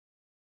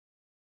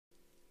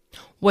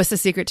What's the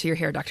secret to your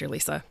hair, Dr.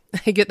 Lisa?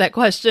 I get that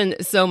question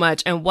so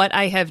much. And what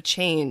I have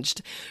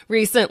changed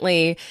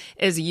recently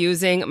is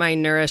using my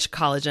Nourish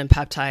Collagen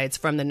Peptides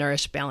from the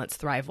Nourish Balance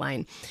Thrive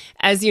line.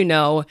 As you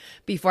know,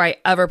 before I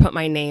ever put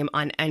my name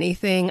on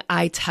anything,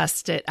 I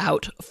test it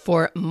out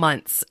for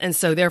months. And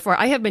so therefore,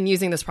 I have been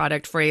using this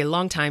product for a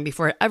long time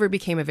before it ever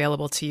became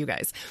available to you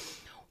guys.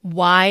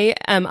 Why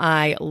am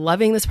I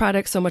loving this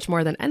product so much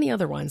more than any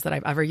other ones that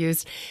I've ever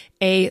used?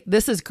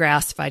 This is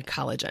grass-fed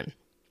collagen.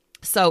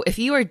 So if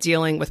you are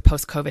dealing with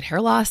post-COVID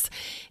hair loss,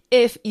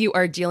 if you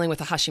are dealing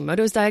with a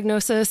Hashimoto's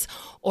diagnosis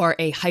or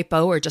a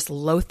hypo or just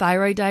low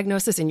thyroid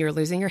diagnosis and you're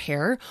losing your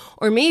hair,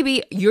 or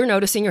maybe you're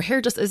noticing your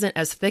hair just isn't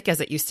as thick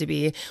as it used to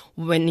be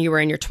when you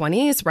were in your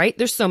 20s, right?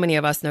 There's so many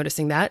of us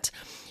noticing that.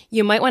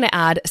 You might want to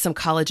add some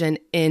collagen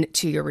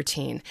into your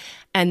routine.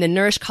 And the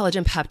Nourish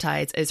Collagen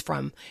Peptides is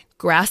from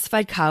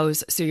grass-fed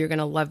cows, so you're going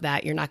to love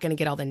that. You're not going to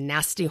get all the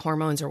nasty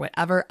hormones or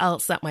whatever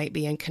else that might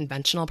be in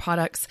conventional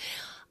products.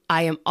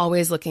 I am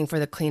always looking for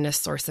the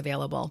cleanest source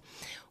available.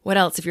 What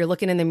else? If you're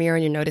looking in the mirror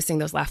and you're noticing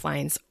those laugh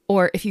lines,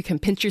 or if you can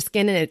pinch your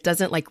skin and it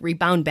doesn't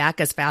rebound back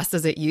as fast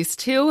as it used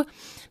to,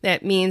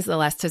 that means the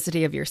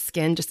elasticity of your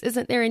skin just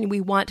isn't there and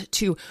we want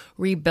to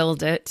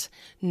rebuild it,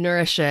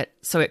 nourish it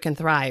so it can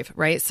thrive,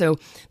 right? So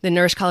the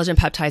Nourish Collagen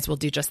Peptides will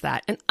do just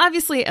that. And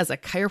obviously as a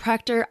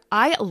chiropractor,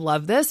 I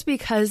love this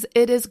because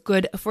it is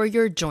good for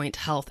your joint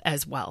health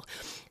as well.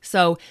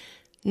 So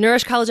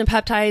Nourish Collagen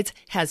Peptides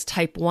has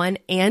type 1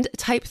 and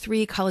type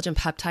 3 collagen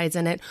peptides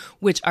in it,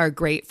 which are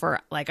great for,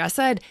 like I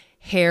said,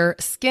 hair,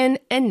 skin,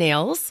 and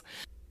nails.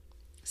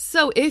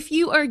 So if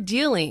you are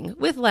dealing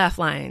with laugh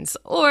lines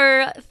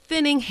or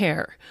thinning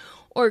hair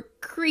or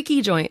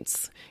creaky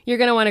joints, you're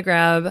going to want to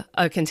grab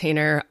a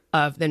container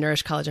of the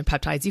Nourish Collagen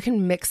Peptides. You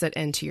can mix it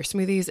into your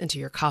smoothies, into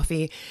your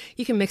coffee.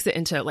 You can mix it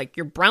into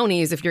your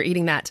brownies if you're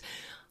eating that.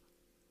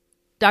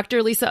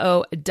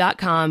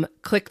 drlisao.com,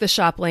 click the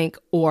shop link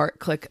or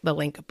click the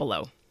link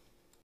below.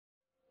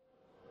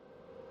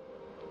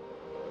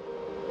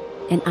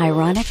 An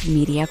Ironic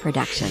Media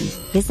production.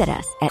 Visit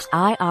us at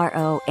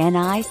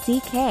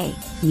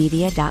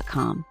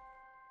ironickmedia.com.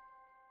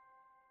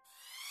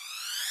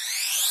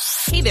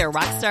 Hey there,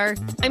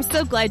 Rockstar. I'm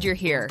so glad you're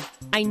here.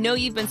 I know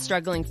you've been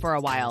struggling for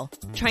a while,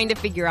 trying to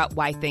figure out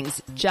why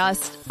things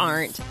just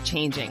aren't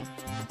changing.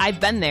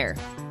 I've been there.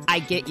 I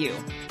get you.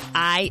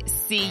 I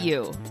see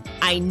you.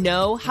 I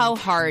know how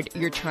hard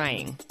you're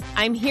trying.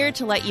 I'm here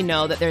to let you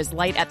know that there's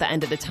light at the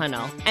end of the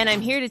tunnel, and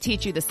I'm here to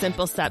teach you the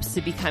simple steps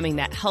to becoming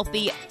that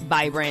healthy,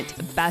 vibrant,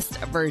 best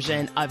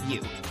version of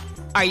you.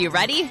 Are you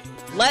ready?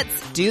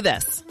 Let's do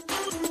this.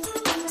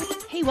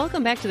 Hey,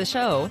 welcome back to the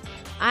show.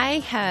 I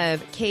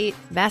have Kate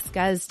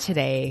Vasquez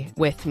today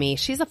with me.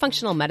 She's a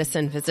functional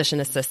medicine physician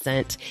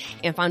assistant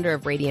and founder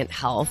of Radiant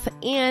Health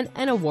and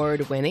an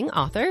award-winning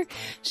author.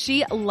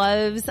 She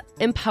loves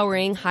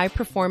empowering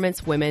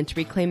high-performance women to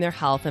reclaim their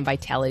health and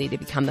vitality to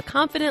become the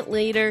confident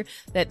leader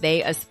that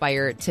they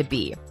aspire to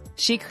be.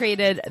 She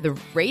created the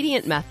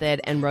Radiant Method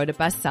and wrote a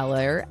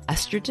bestseller,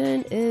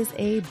 Estrogen is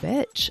a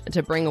Bitch,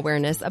 to bring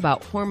awareness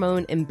about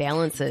hormone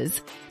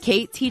imbalances.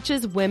 Kate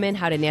teaches women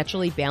how to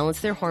naturally balance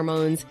their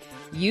hormones,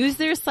 use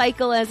their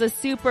cycle as a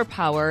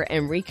superpower,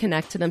 and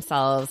reconnect to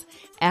themselves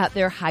at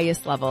their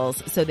highest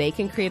levels so they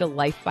can create a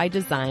life by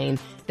design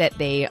that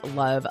they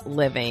love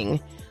living.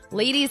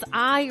 Ladies,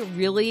 I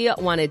really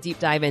want to deep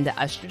dive into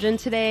estrogen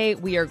today.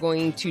 We are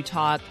going to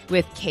talk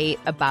with Kate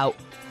about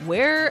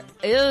where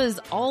is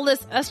all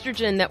this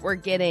estrogen that we're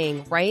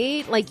getting,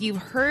 right? You've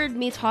heard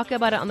me talk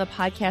about it on the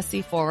podcast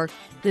before.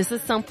 This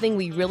is something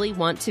we really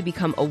want to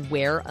become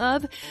aware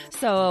of.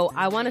 So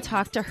I want to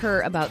talk to her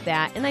about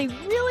that. And I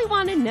really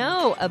want to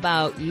know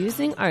about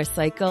using our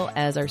cycle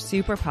as our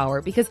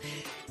superpower because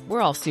we're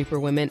all super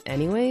women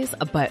anyways.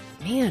 But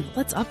man,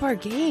 let's up our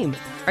game.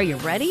 Are you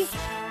ready?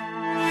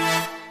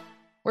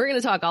 We're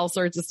going to talk all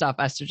sorts of stuff,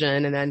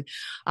 estrogen. And then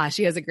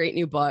she has a great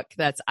new book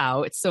that's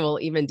out. So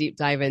we'll even deep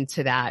dive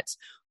into that.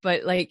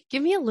 But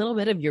give me a little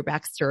bit of your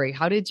backstory.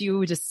 How did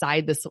you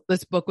decide this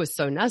book was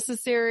so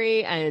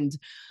necessary? And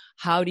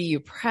how do you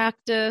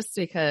practice?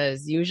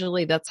 Because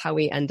usually that's how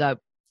we end up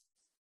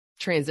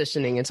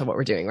transitioning into what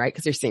we're doing, right?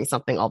 Because you're seeing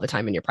something all the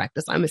time in your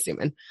practice, I'm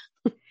assuming.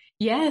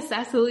 Yes,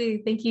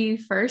 absolutely. Thank you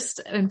first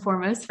and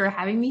foremost for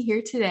having me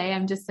here today.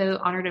 I'm just so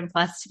honored and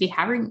blessed to be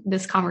having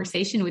this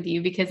conversation with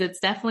you because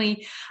it's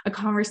definitely a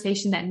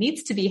conversation that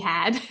needs to be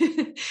had.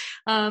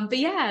 But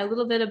yeah, a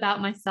little bit about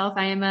myself.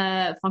 I am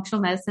a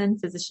functional medicine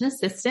physician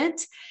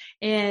assistant,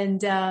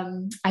 and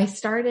I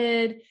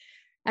started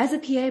as a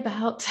PA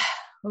about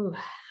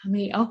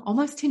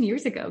almost 10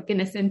 years ago.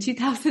 Goodness, in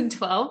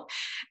 2012.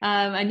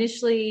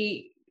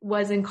 Initially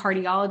was in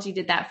cardiology,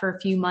 did that for a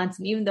few months.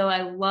 And even though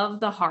I love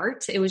the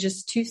heart, it was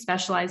just too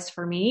specialized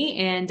for me.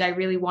 And I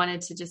really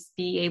wanted to just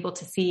be able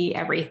to see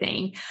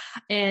everything.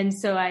 And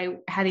so I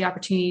had the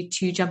opportunity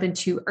to jump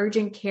into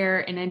urgent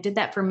care, and I did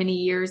that for many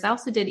years. I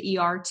also did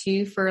ER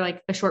too for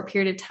a short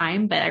period of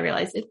time, but I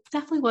realized it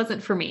definitely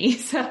wasn't for me.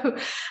 So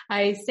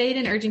I stayed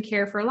in urgent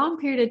care for a long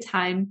period of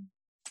time.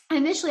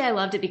 Initially, I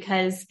loved it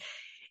because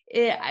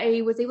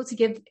I was able to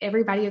give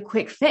everybody a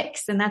quick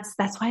fix. And that's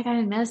why I got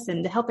in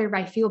medicine, to help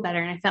everybody feel better.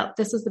 And I felt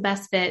this was the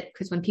best fit,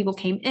 because when people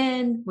came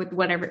in with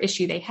whatever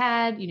issue they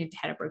had, if they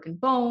had a broken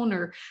bone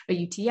or a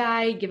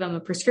UTI, give them a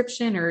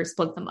prescription or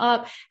split them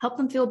up, help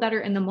them feel better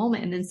in the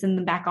moment, and then send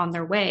them back on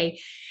their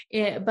way.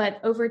 But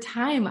over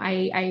time,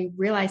 I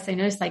realized, I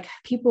noticed like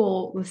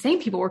the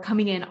same people were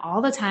coming in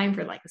all the time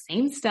for like the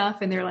same stuff.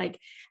 And they're like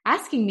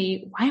asking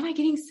me, why am I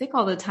getting sick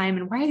all the time?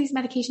 And why are these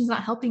medications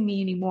not helping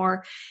me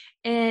anymore?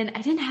 And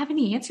I didn't have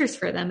any answers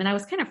for them. And I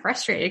was kind of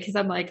frustrated, because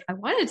I'm like, I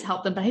wanted to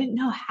help them, but I didn't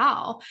know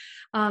how.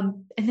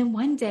 And then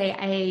one day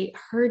I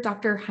heard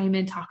Dr.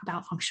 Hyman talk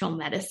about functional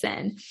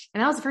medicine.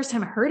 And that was the first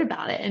time I heard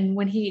about it. And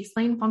when he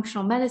explained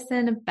functional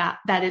medicine, about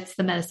that it's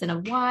the medicine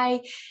of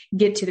why,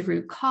 get to the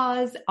root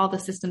cause, all the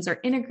systems are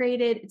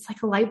integrated, it's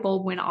like a light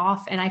bulb went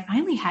off. And I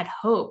finally had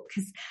hope,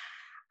 because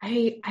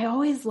I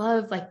always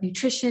loved like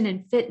nutrition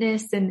and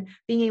fitness and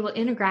being able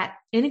to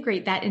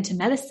integrate that into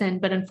medicine.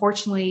 But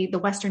unfortunately, the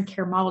Western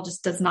care model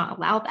just does not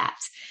allow that.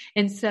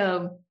 And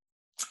so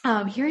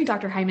hearing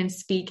Dr. Hyman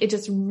speak, it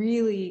just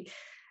really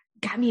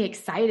got me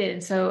excited.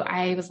 And so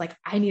I was like,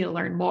 I need to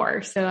learn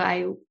more. So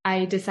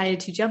I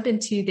decided to jump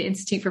into the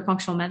Institute for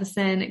Functional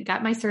Medicine,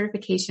 got my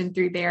certification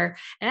through there.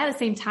 And at the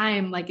same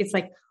time, like, it's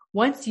like,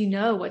 once you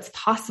know what's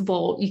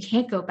possible, you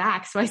can't go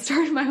back. So I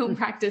started my own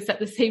practice at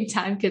the same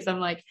time, because I'm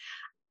like,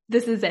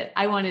 this is it.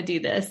 I want to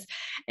do this.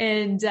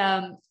 And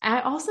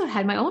I also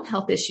had my own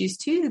health issues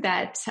too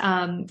that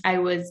I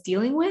was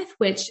dealing with,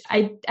 which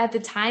at the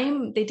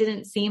time, they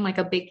didn't seem like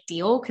a big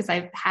deal, because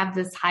I have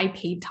this high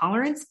pain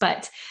tolerance,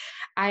 but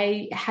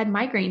I had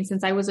migraines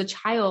since I was a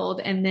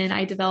child. And then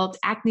I developed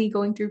acne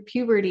going through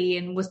puberty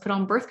and was put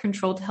on birth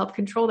control to help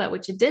control that,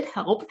 which it did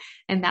help.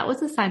 And that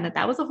was a sign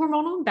that was a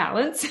hormonal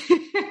imbalance.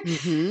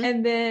 Mm-hmm.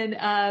 And then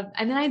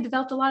I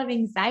developed a lot of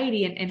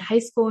anxiety in high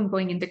school and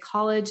going into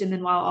college. And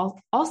then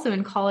while also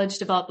in college,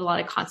 developed a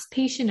lot of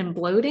constipation and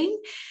bloating.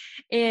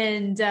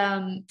 And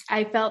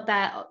I felt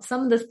that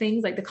some of the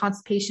things like the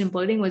constipation,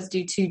 bloating was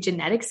due to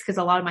genetics, because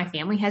a lot of my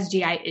family has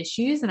GI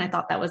issues. And I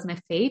thought that was my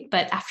fate.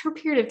 But after a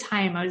period of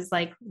time, I was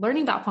like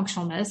learning about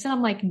functional medicine.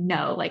 I'm like,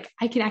 no, like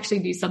I can actually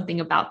do something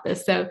about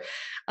this. So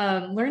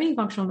learning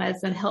functional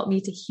medicine helped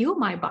me to heal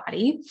my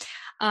body.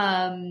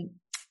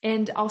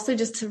 And also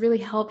just to really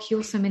help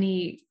heal so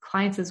many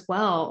clients as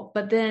well.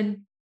 But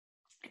then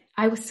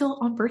I was still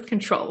on birth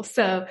control.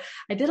 So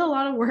I did a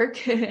lot of work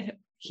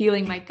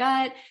healing my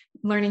gut,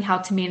 learning how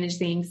to manage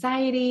the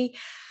anxiety.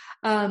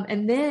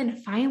 And then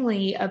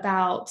finally,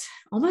 about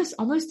almost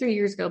 3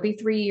 years ago, it'll be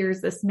 3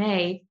 years this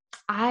May,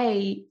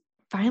 I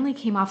finally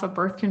came off of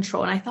birth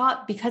control. And I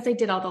thought, because I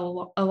did a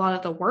lot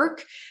of the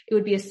work, it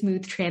would be a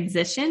smooth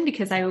transition,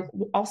 because I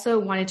also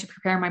wanted to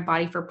prepare my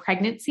body for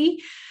pregnancy.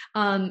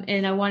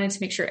 And I wanted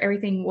to make sure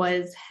everything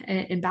was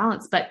in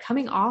balance. But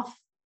coming off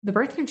the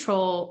birth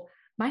control,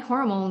 my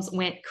hormones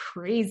went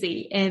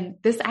crazy. And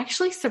this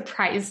actually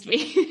surprised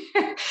me,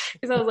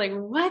 because I was like,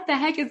 what the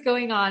heck is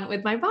going on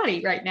with my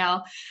body right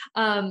now?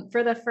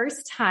 For the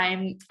first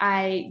time,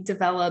 I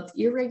developed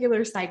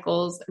irregular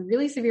cycles,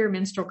 really severe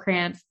menstrual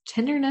cramps,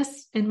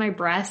 tenderness in my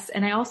breasts.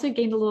 And I also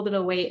gained a little bit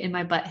of weight in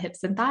my butt,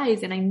 hips, and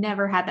thighs. And I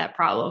never had that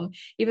problem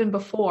even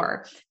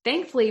before.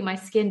 Thankfully, my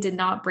skin did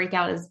not break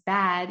out as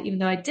bad, even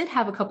though I did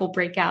have a couple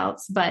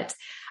breakouts, but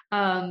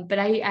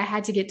I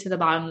had to get to the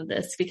bottom of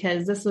this,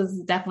 because this was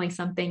definitely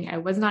something I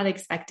was not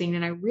expecting.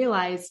 And I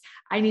realized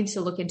I needed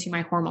to look into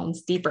my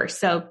hormones deeper.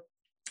 So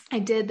I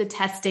did the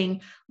testing,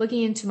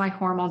 looking into my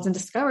hormones, and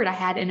discovered I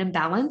had an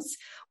imbalance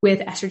with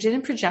estrogen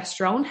and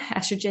progesterone.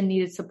 Estrogen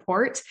needed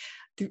support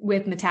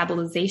with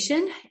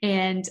metabolization.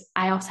 And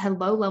I also had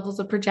low levels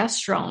of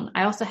progesterone.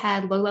 I also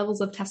had low levels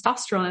of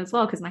testosterone as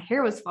well, because my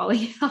hair was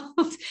falling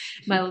out.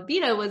 My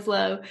libido was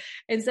low.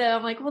 And so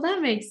I'm like, well,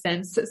 that makes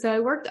sense. So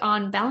I worked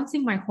on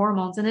balancing my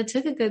hormones, and it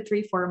took a good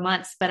 3-4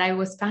 months, but I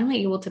was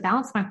finally able to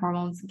balance my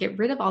hormones, get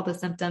rid of all the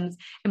symptoms.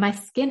 And my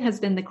skin has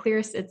been the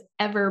clearest it's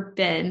ever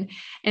been.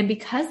 And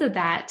because of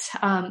that,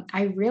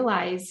 I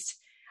realized,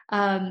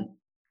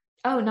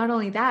 not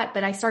only that,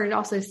 but I started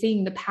also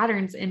seeing the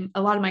patterns in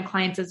a lot of my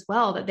clients as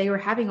well, that they were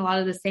having a lot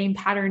of the same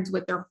patterns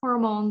with their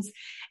hormones.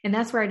 And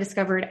that's where I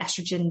discovered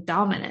estrogen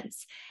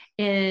dominance.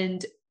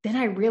 And then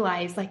I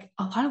realized, like,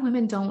 a lot of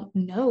women don't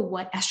know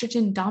what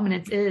estrogen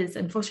dominance is.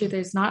 Unfortunately,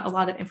 there's not a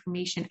lot of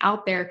information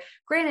out there.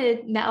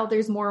 Granted, now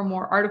there's more and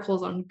more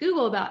articles on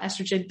Google about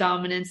estrogen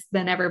dominance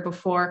than ever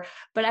before,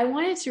 but I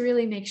wanted to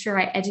really make sure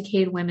I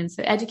educated women.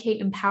 So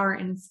educate, empower,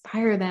 and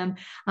inspire them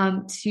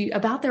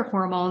about their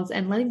hormones,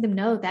 and letting them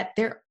know that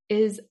there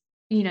is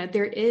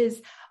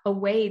a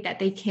way that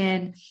they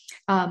can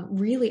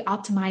really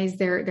optimize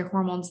their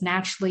hormones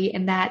naturally,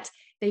 and that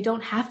they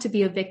don't have to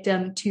be a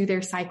victim to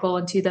their cycle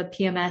and to the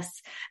PMS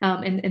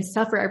and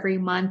suffer every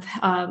month,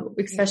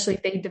 especially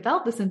if they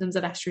develop the symptoms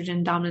of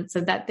estrogen dominance,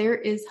 so that there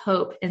is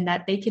hope and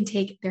that they can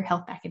take their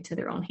health back into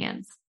their own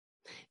hands.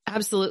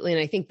 Absolutely.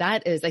 And I think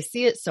that is, I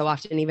see it so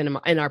often, even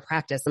in our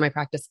practice, in my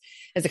practice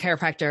as a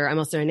chiropractor, I'm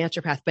also a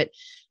naturopath, but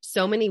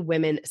so many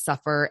women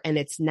suffer and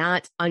it's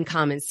not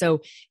uncommon.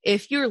 So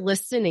if you're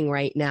listening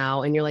right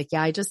now and you're like,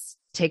 yeah, I just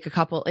take a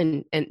couple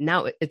and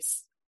now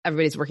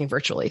everybody's working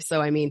virtually.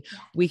 So, I mean,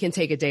 we can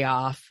take a day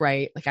off,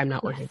 right? Like I'm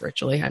not working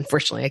virtually.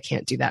 Unfortunately, I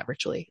can't do that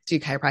virtually, do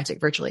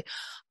chiropractic virtually.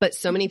 But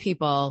so many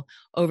people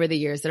over the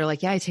years that are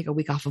like, yeah, I take a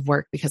week off of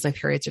work because my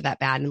periods are that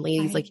bad. And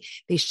ladies, like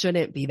they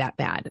shouldn't be that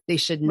bad. They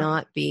should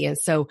not be. And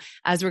so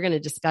as we're going to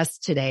discuss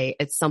today,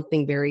 it's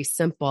something very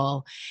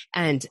simple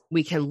and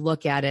we can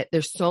look at it.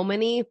 There's so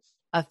many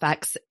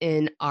effects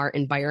in our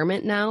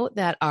environment now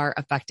that are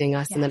affecting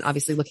us. And then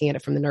obviously looking at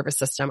it from the nervous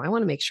system, I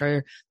want to make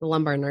sure the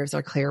lumbar nerves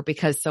are clear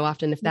because so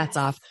often if that's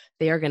off,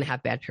 they are going to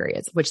have bad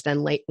periods, which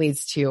then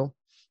leads to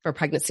for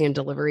pregnancy and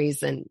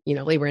deliveries and,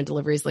 labor and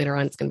deliveries later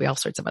on, it's going to be all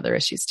sorts of other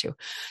issues too.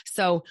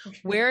 So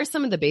where are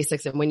some of the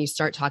basics? And when you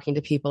start talking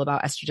to people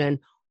about estrogen,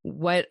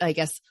 what's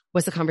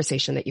the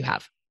conversation that you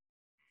have?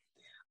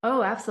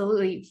 Oh,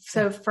 absolutely.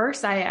 So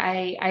first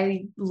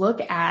I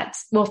look at,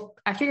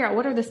 I figure out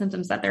what are the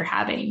symptoms that they're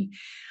having.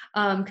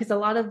 Because a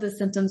lot of the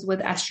symptoms with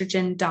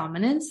estrogen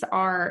dominance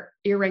are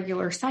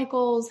irregular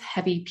cycles,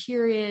 heavy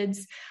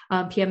periods,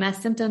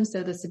 PMS symptoms.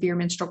 So the severe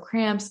menstrual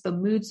cramps, the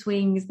mood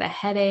swings, the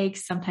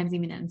headaches, sometimes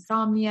even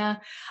insomnia,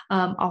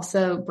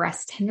 also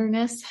breast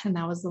tenderness. And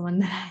that was the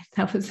one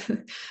that was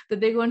the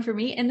big one for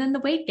me. And then the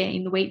weight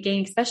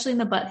gain, especially in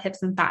the butt,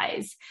 hips, and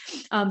thighs.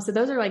 So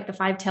those are like the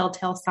 5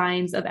 telltale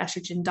signs of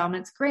estrogen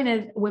dominance.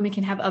 Granted, women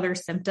can have other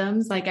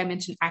symptoms. Like I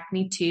mentioned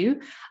acne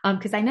too,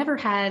 because I never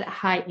had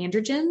high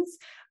androgens.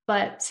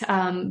 But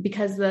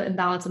because the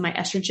imbalance of my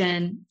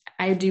estrogen,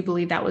 I do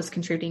believe that was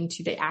contributing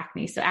to the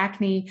acne. So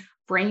acne,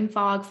 brain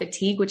fog,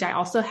 fatigue, which I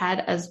also had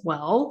as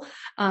well,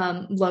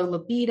 low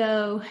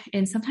libido,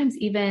 and sometimes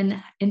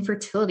even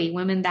infertility,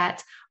 women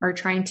that are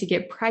trying to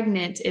get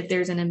pregnant. If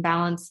there's an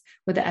imbalance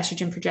with the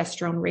estrogen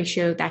progesterone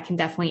ratio, that can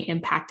definitely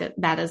impact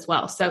that as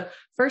well. So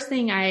first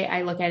thing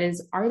I look at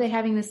is, are they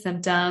having the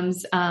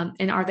symptoms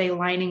and are they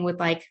aligning with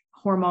like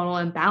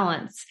hormonal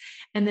imbalance?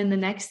 And then the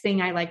next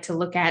thing I like to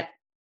look at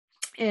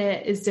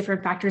is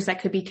different factors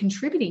that could be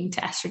contributing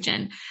to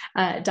estrogen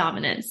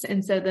dominance.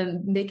 And so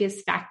the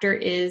biggest factor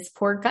is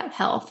poor gut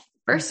health,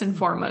 first and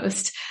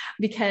foremost,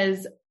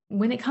 because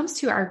when it comes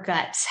to our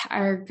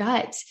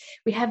gut,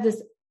 we have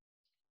this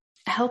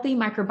healthy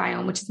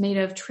microbiome, which is made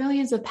of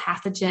trillions of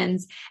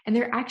pathogens, and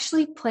they're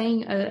actually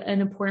playing an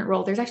important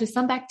role. There's actually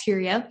some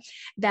bacteria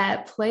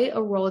that play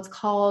a role. It's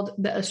called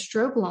the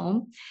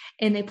estrobolome,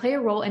 and they play a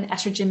role in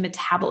estrogen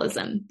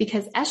metabolism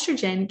because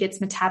estrogen gets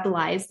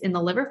metabolized in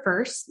the liver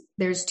first.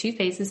 There's 2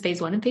 phases, phase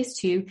 1 and phase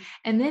 2,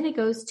 and then it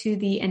goes to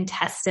the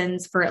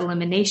intestines for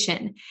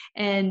elimination.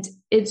 And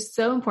it's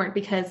so important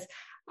because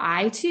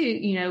I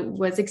too,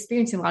 was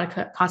experiencing a lot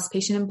of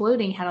constipation and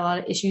bloating, had a lot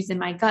of issues in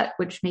my gut,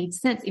 which made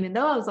sense. Even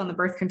though I was on the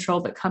birth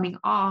control, but coming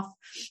off,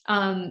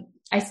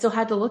 I still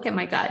had to look at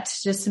my gut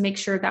just to make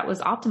sure that was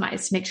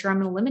optimized, to make sure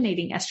I'm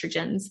eliminating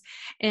estrogens.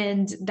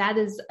 And that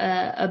is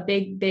a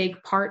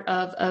big part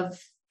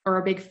or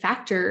a big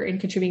factor in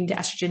contributing to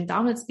estrogen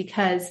dominance,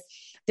 because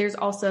there's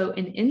also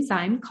an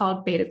enzyme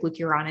called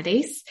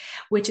beta-glucuronidase,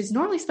 which is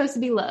normally supposed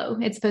to be low.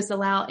 It's supposed to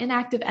allow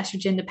inactive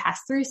estrogen to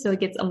pass through, so it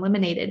gets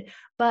eliminated.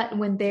 But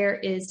when there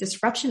is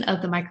disruption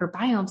of the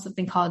microbiome,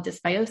 something called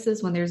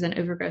dysbiosis, when there's an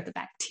overgrowth of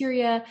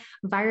bacteria,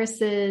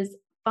 viruses,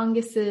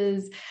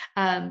 funguses,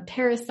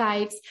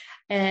 parasites,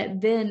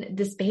 then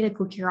this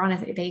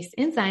beta-glucuronidase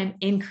enzyme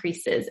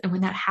increases. And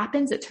when that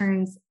happens, it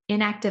turns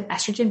inactive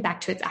estrogen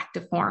back to its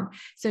active form.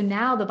 So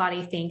now the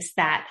body thinks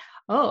that,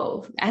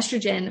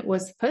 estrogen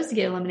was supposed to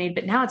get eliminated,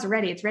 but now it's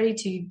ready. It's ready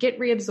to get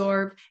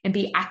reabsorbed and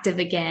be active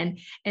again.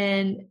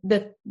 And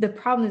the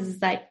problem is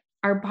that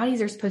our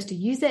bodies are supposed to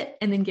use it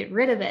and then get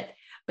rid of it.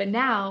 But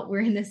now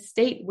we're in this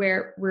state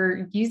where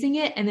we're using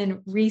it and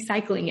then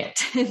recycling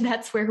it. And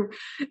that's where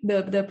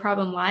the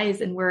problem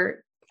lies, and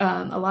where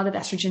a lot of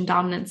estrogen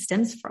dominance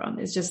stems from,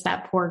 is just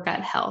that poor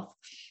gut health.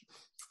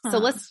 So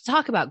let's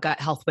talk about gut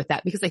health with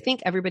that, because I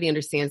think everybody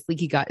understands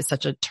leaky gut is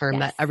such a term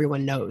that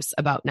everyone knows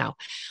about now.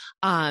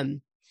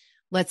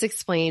 Let's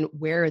explain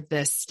where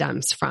this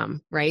stems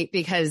from, right?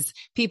 Because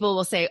people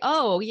will say,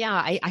 oh yeah,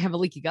 I have a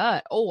leaky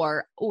gut,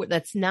 or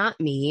that's not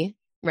me.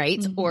 Right.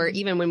 Mm-hmm. Or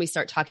even when we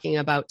start talking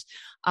about,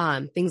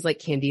 things like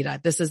candida,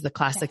 this is the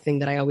classic thing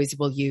that I always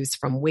will use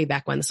from way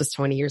back when. This was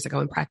 20 years ago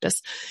in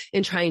practice,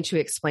 in trying to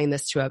explain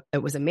this to it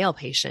was a male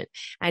patient.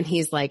 And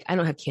he's like, I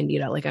don't have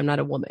candida. Like, I'm not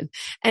a woman.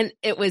 And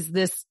it was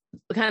this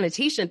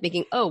connotation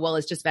thinking, oh, well,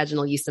 it's just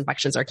vaginal yeast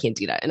infections or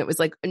candida. And it was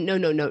like, no.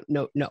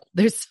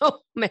 There's so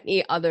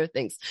many other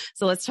things.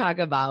 So let's talk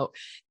about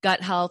gut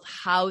health,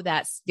 how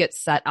that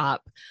gets set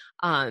up.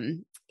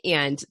 And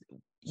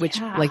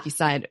which, like you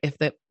said, if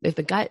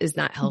the gut is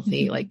not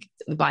healthy, like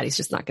the body's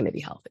just not going to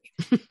be healthy.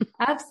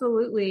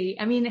 Absolutely.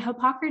 I mean,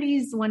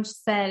 Hippocrates once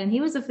said, and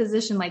he was a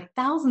physician like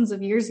thousands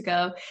of years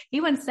ago,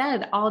 he once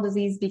said all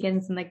disease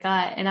begins in the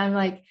gut. And I'm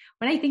like,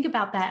 when I think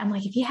about that, I'm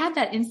like, if he had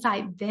that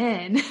insight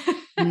then,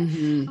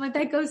 I'm like,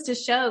 that goes to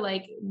show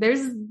like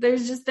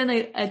there's just been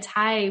a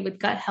tie with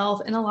gut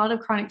health and a lot of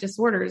chronic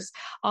disorders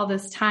all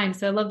this time.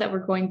 So I love that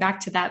we're going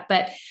back to that.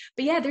 But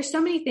yeah, there's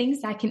so many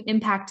things that can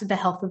impact the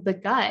health of the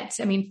gut.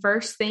 I mean,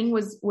 first thing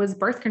was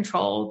birth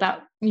control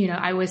that,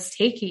 I was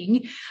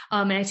taking,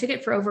 and I took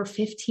it for over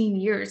 15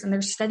 years. And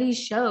their studies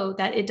show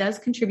that it does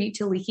contribute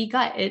to leaky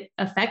gut. It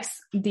affects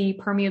the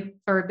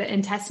the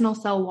intestinal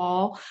cell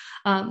wall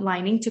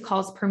lining to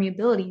cause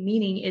permeability,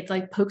 meaning it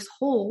like pokes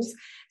holes.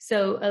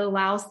 So it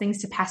allows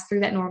things to pass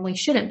through that normally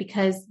shouldn't,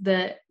 because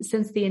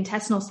since the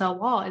intestinal cell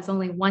wall is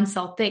only one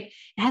cell thick,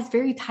 it has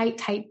very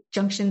tight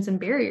junctions and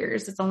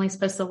barriers. It's only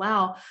supposed to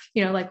allow,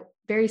 like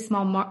very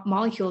small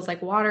molecules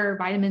like water,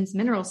 vitamins,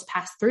 minerals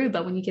pass through.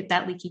 But when you get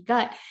that leaky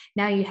gut,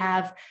 now you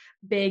have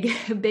big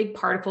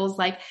particles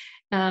like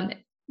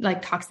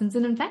toxins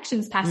and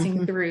infections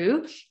passing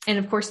through. And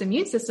of course, the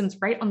immune system's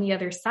right on the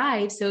other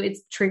side. So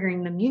it's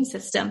triggering the immune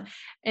system.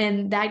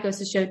 And that goes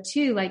to show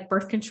too, like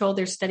birth control,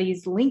 there's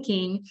studies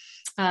linking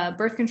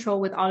birth control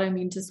with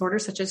autoimmune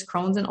disorders such as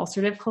Crohn's and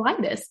ulcerative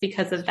colitis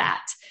because of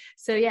that.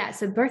 So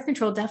birth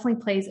control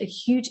definitely plays a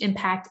huge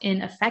impact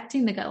in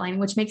affecting the gut lining,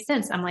 which makes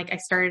sense. I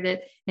started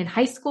it in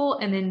high school,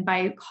 and then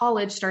by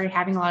college started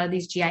having a lot of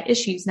these GI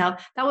issues. Now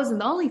that wasn't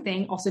the only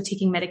thing, also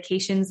taking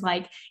medications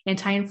like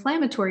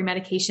anti-inflammatory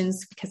medications,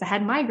 because I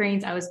had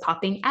migraines. I was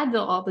popping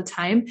Advil all the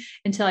time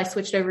until I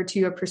switched over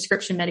to a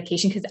prescription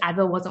medication because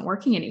Advil wasn't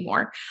working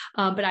anymore.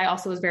 But I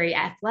also was very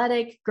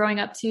athletic growing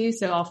up too.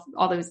 So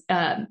all those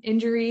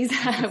injuries,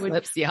 I would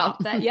pop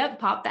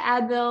the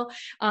Advil.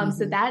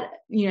 So that,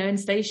 and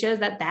studies show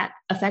that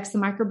affects the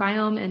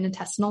microbiome and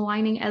intestinal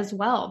lining as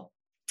well.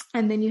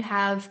 And then you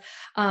have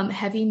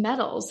heavy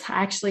metals.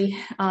 Actually,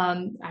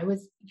 I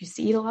used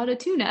to eat a lot of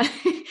tuna,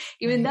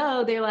 even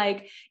though they're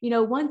like,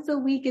 once a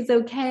week is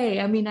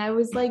okay. I mean, I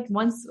was like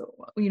once,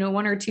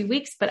 1 or 2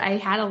 weeks, but I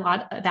had a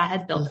lot that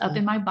had built up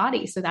in my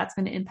body. So that's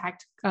going to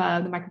impact the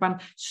microbiome.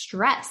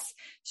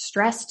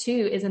 Stress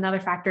too is another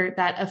factor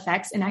that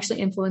affects and actually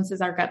influences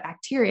our gut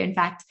bacteria. In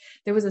fact,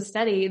 there was a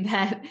study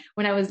that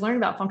when I was learning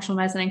about functional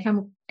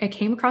medicine, I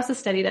came across a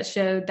study that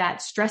showed that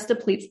stress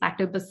depletes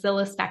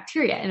lactobacillus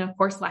bacteria. And of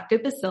course,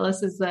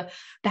 lactobacillus is the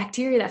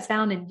bacteria that's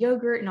found in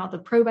yogurt and all the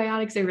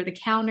probiotics over the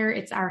counter.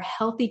 It's our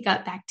healthy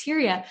gut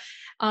bacteria.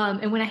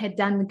 And when I had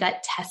done the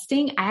gut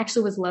testing, I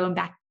actually was low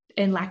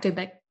in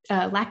lactobacillus.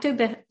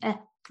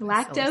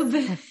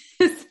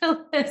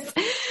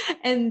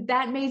 And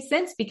that made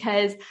sense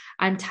because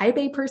I'm type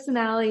A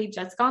personality,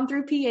 just gone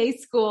through PA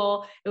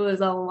school. It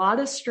was a lot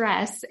of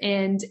stress,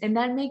 and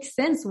that makes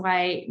sense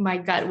why my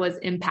gut was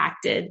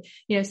impacted.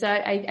 So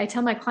I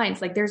tell my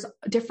clients, like, there's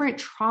different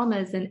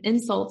traumas and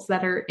insults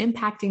that are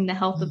impacting the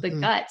health of the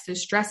gut. So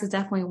stress is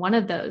definitely one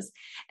of those.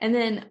 And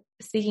then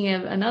speaking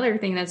of another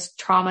thing that's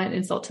trauma and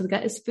insult to the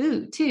gut is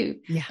food too.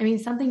 Yeah. I mean,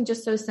 something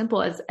just so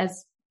simple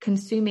as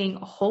consuming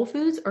whole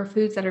foods or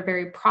foods that are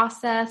very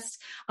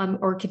processed,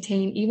 or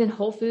contain even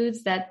whole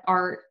foods that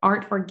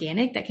aren't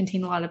organic, that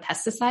contain a lot of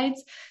pesticides.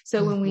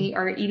 So when we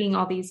are eating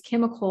all these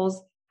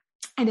chemicals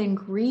and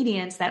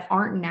ingredients that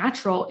aren't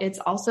natural, it's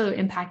also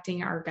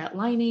impacting our gut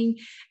lining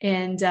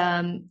and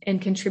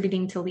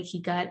contributing to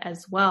leaky gut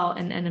as well,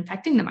 and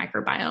affecting the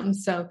microbiome.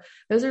 So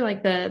those are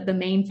like the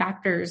main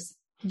factors.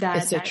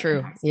 It's so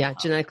true. Yeah.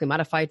 Genetically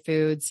modified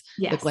foods,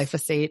 the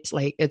glyphosate,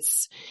 like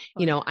it's,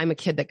 I'm a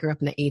kid that grew up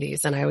in the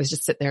 80s, and I always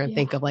just sit there and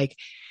think of like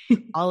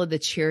all of the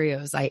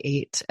Cheerios I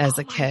ate as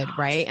a kid. Gosh,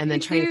 right. And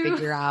then trying to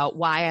figure out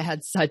why I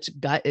had such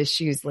gut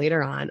issues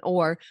later on,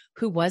 or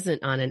who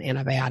wasn't on an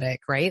antibiotic.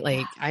 Right.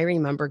 Like I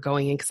remember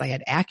going in cause I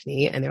had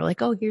acne, and they're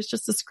like, oh, here's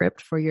just a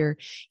script for your,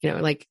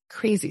 like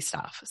crazy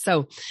stuff.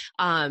 So,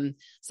 all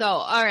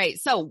right.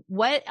 So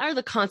what are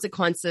the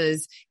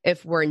consequences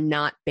if we're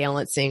not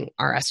balancing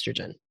our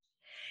estrogen?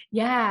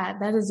 Yeah,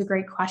 that is a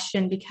great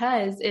question,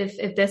 because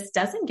if this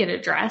doesn't get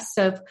addressed,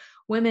 so if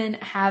women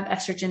have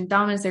estrogen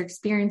dominance, they're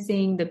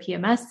experiencing the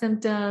PMS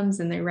symptoms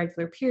and their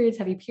irregular periods,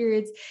 heavy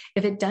periods.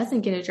 If it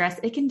doesn't get addressed,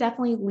 it can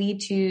definitely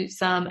lead to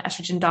some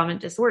estrogen dominant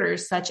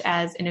disorders, such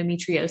as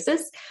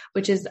endometriosis,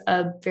 which is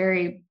a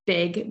very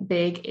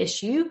big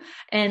issue.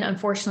 And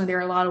unfortunately, there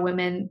are a lot of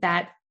women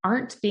that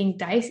aren't being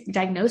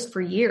diagnosed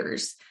for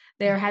years.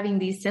 They're having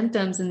these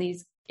symptoms and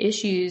these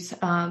issues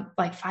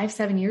like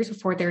 5-7 years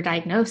before they're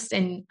diagnosed.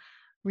 And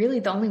really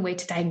the only way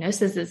to diagnose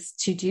this is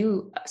to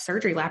do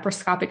surgery,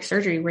 laparoscopic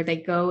surgery, where they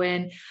go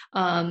in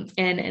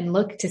and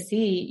look to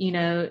see,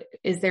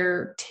 is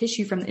there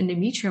tissue from the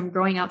endometrium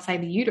growing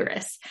outside the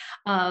uterus?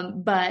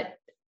 But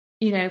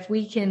if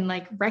we can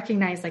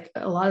recognize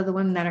a lot of the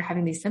women that are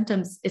having these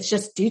symptoms, it's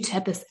just due to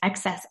this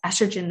excess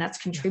estrogen that's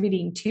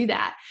contributing to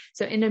that.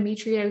 So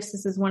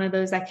endometriosis is one of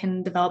those that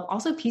can develop.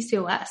 Also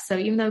PCOS. So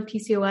even though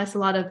PCOS, a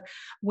lot of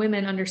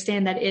women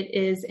understand that it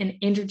is an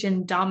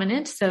androgen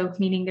dominant, so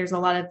meaning there's a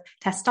lot of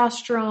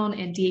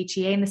testosterone and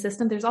DHEA in the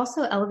system, there's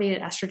also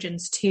elevated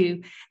estrogens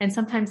too. And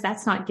sometimes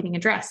that's not getting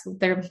addressed.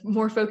 They're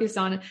more focused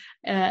on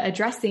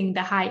addressing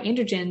the high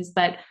androgens,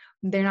 but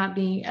they're not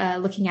being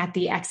looking at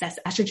the excess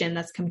estrogen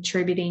that's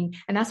contributing.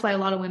 And that's why a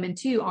lot of women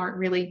too aren't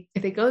really,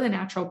 if they go the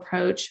natural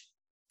approach,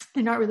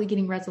 they're not really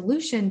getting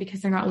resolution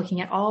because they're not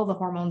looking at all the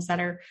hormones that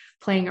are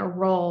playing a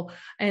role.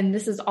 And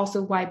this is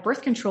also why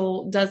birth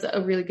control does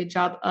a really good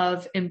job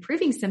of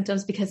improving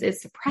symptoms, because it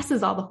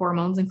suppresses all the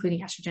hormones,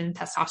 including estrogen and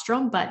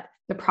testosterone. But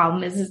the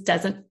problem is it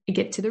doesn't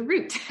get to the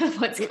root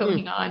of what's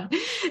going on.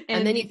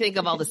 And then you think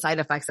of all the side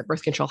effects that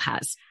birth control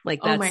has.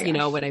 Like that's, you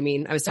know what I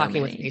mean? I was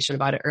talking with a patient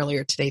about it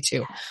earlier today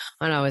too.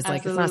 And I was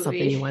like, it's not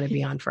something you want to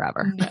be on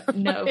forever.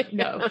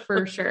 No,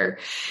 for sure.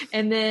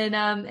 And then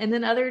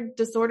other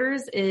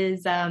disorders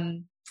is,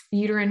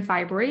 uterine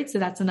fibroids. So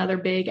that's another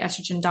big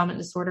estrogen dominant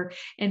disorder,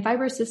 and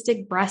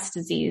fibrocystic breast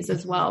disease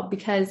as well,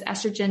 because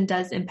estrogen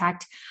does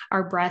impact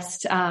our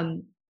breast,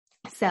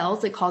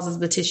 cells. It causes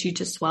the tissue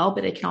to swell,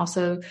 but it can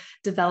also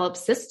develop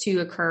cysts to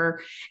occur.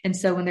 And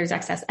so when there's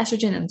excess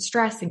estrogen and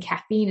stress, and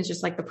caffeine is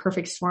just like the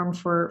perfect storm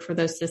for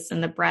those cysts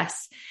in the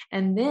breasts.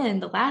 And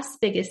then the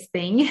last biggest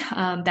thing,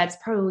 that's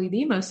probably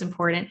the most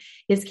important,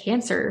 is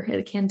cancer.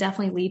 It can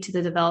definitely lead to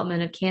the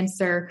development of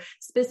cancer,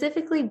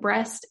 specifically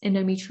breast,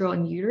 endometrial,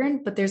 and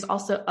uterine, but there's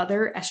also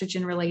other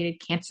estrogen related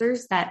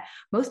cancers that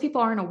most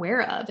people aren't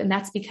aware of. And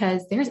that's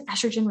because there's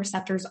estrogen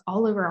receptors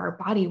all over our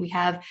body. We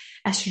have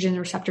estrogen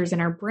receptors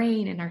in our brain,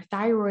 in our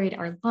thyroid,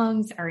 our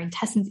lungs, our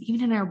intestines,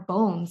 even in our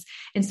bones.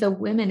 And so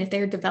women, if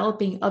they're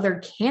developing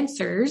other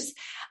cancers,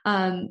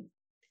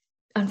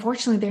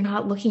 unfortunately, they're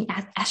not looking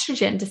at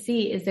estrogen to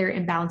see, is there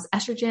imbalanced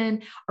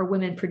estrogen? Are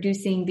women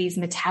producing these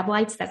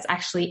metabolites that's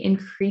actually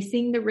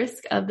increasing the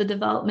risk of the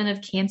development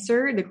of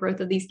cancer, the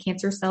growth of these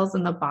cancer cells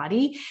in the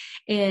body?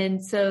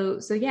 And so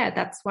yeah,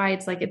 that's why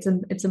it's like,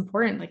 it's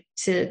important like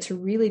to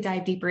really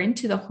dive deeper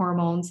into the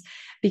hormones,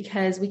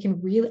 because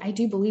I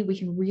do believe we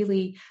can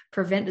really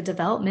prevent the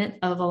development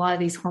of a lot of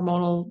these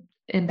hormonal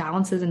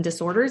imbalances and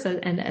disorders,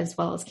 and as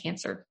well as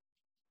cancer.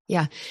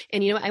 Yeah.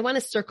 And, I want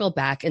to circle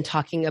back and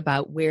talking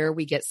about where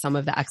we get some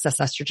of the excess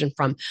estrogen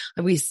from.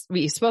 We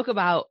spoke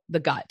about the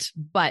gut,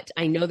 but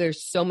I know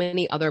there's so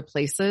many other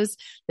places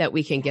that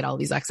we can get all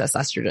these excess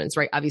estrogens,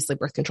 right? Obviously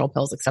birth control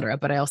pills, et cetera.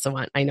 But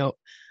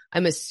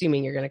I'm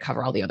assuming you're going to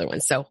cover all the other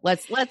ones. So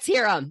let's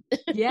hear them.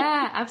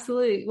 Yeah,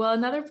 absolutely. Well,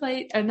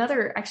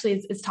 another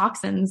actually is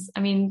toxins. I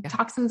mean,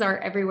 toxins are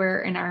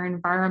everywhere in our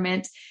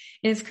environment.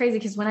 And it's crazy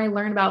because when I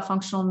learned about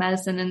functional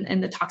medicine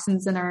and the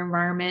toxins in our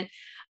environment,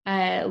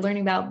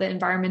 learning about the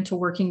Environmental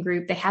Working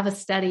Group, they have a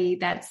study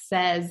that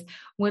says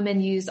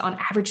women use on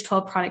average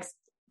 12 products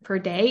per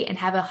day and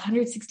have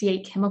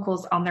 168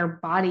 chemicals on their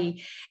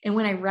body. And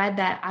when I read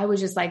that, I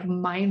was just like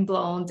mind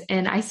blown.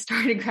 And I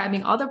started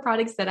grabbing all the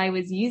products that I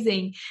was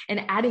using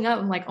and adding up.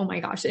 I'm like, oh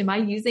my gosh, am I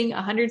using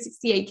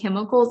 168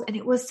 chemicals? And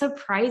it was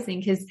surprising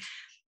because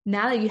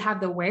now that you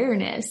have the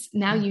awareness,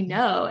 now you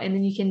know, and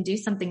then you can do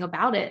something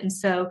about it. And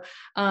so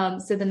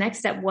the next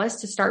step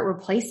was to start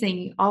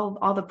replacing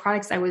all the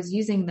products I was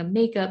using, the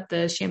makeup,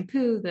 the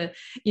shampoo, the,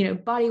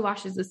 body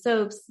washes, the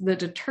soaps, the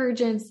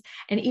detergents,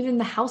 and even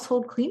the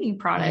household cleaning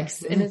products.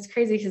 Mm-hmm. And it's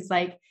crazy because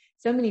like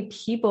so many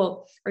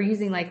people are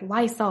using like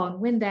Lysol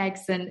and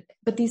Windex,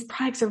 but these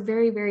products are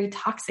very, very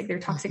toxic. They're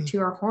toxic to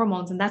our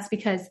hormones. And that's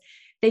because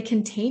they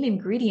contain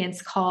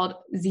ingredients called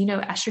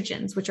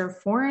xenoestrogens, which are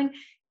foreign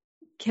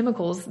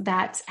chemicals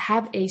that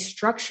have a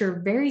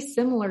structure very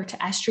similar to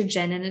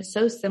estrogen. And it's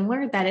so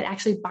similar that it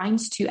actually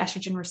binds to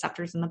estrogen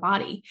receptors in the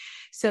body.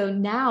 So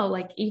now,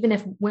 like, even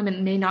if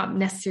women may not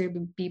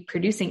necessarily be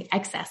producing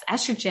excess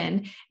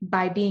estrogen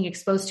by being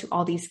exposed to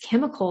all these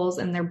chemicals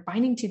and they're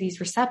binding to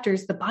these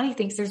receptors, the body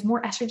thinks there's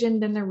more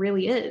estrogen than there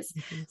really is.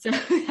 Mm-hmm. So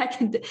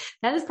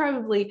that is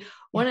probably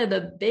one of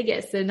the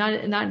biggest, and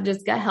not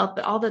just gut health,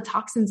 but all the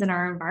toxins in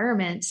our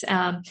environment.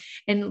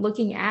 And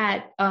looking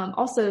at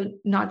also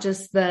not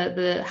just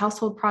the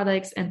household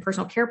products and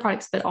personal care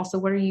products, but also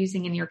what are you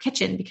using in your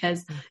kitchen?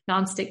 Because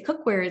nonstick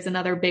cookware is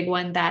another big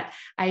one that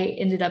I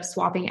ended up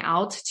swapping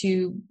out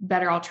to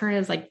better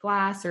alternatives like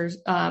glass or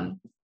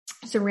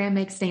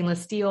ceramic,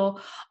 stainless steel.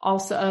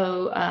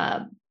 Also,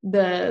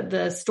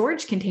 the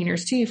storage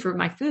containers too for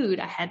my food.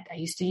 I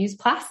used to use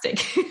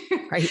plastic.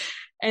 Right.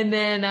 And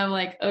then I'm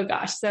like, oh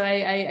gosh. So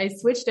I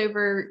switched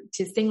over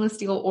to stainless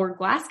steel or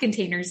glass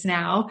containers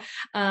now,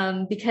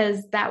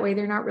 because that way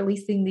they're not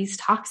releasing these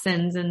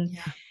toxins. And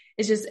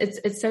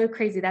it's so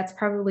crazy. That's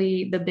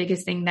probably the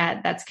biggest thing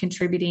that's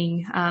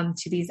contributing,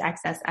 to these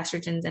excess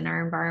estrogens in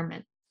our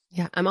environment.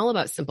 Yeah. I'm all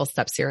about simple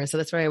steps here. And so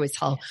that's what I always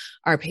tell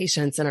our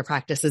patients in our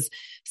practice is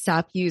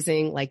stop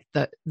using like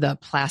the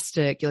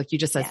plastic, like you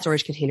just said,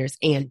 storage containers,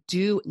 and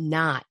do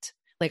not,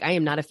 like, I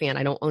am not a fan.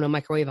 I don't own a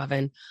microwave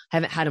oven. I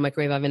haven't had a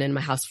microwave oven in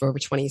my house for over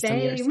 20 some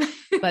years.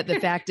 But the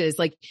fact is,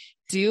 like,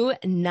 do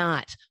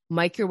not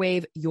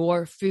microwave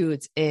your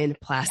foods in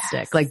plastic.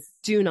 Yes. Like,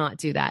 do not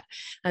do that.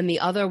 And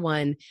the other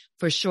one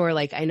for sure,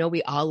 like, I know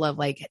we all love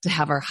like to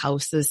have our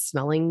houses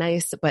smelling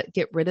nice, but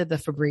get rid of the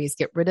Febreze,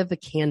 get rid of the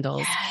candles.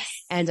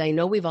 Yes. And I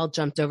know we've all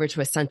jumped over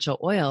to essential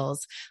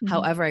oils. Mm-hmm.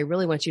 However, I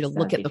really want you to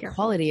look at the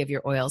quality of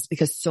your oils,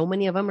 because so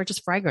many of them are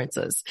just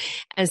fragrances.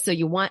 And so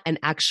you want an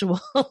actual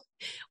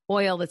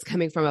oil that's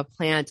coming from a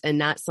plant and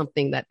not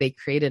something that they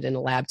created in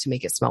a lab to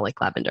make it smell like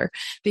lavender,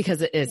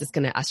 because it's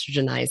going to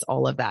estrogenize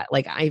all of that.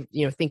 Like I,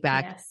 think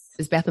back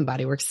is Bath and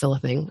Body Works still a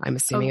thing? I'm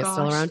assuming it's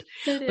still around,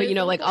 but you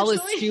know, like all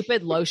those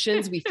stupid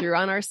lotions we threw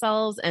on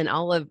ourselves and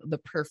all of the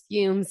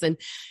perfumes. And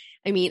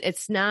I mean,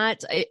 it's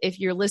not, if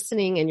you're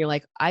listening and you're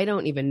like, I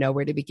don't even know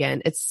where to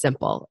begin. It's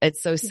simple.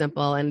 It's so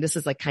simple. And this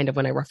is like kind of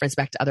when I reference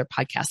back to other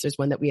podcasters,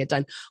 one that we had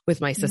done with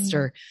my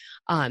sister.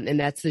 And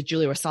that's the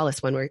Julie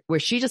Rosales one where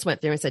she just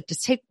went through and said,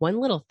 just take one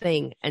little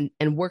thing and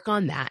work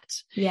on that.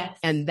 Yes.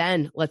 And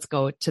then let's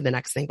go to the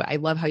next thing. But I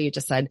love how you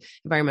just said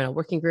environmental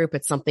working group.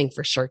 It's something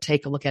for sure.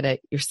 Take a look at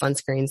it. Your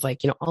sunscreens,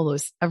 like, you know, all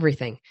those,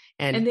 everything.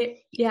 And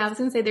I was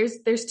going to say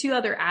there's two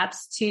other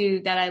apps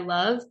too that I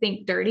love,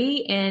 Think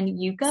Dirty and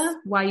Yuka,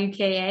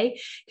 YUKA,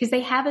 because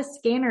they have a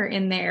scanner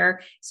in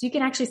there. So you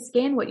can actually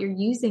scan what you're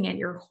using at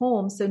your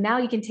home. So now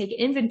you can take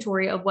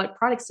inventory of what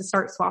products to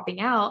start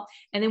swapping out.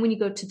 And then when you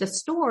go to the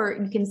store,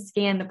 you can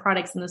scan the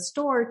products in the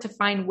store to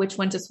find which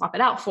one to swap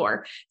it out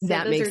for. So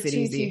that makes it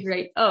easy. Two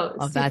great. Oh,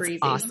 super that's easy.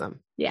 Awesome.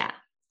 Yeah.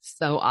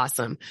 So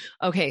awesome.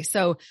 Okay.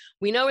 So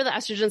we know where the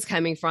estrogen's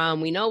coming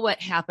from. We know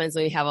what happens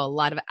when you have a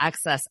lot of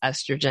excess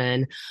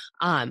estrogen.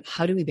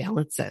 How do we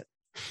balance it?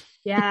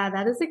 Yeah,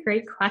 that is a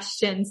great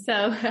question.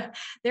 So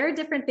there are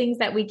different things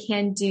that we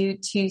can do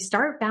to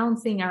start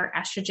balancing our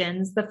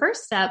estrogens. The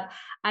first step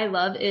I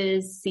love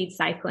is seed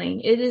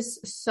cycling. It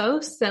is so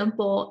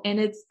simple and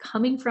it's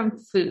coming from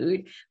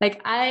food.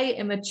 Like I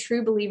am a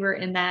true believer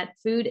in that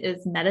food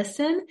is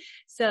medicine.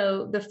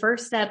 So the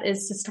first step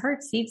is to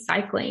start seed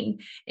cycling,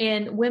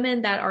 and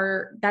women that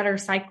are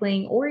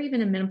cycling or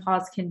even in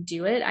menopause can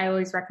do it. I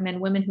always recommend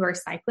women who are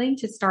cycling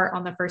to start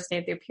on the first day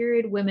of their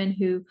period, women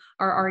who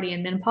are already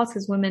in menopause,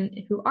 because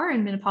women who are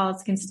in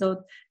menopause can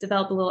still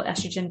develop a little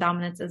estrogen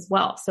dominance as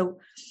well. So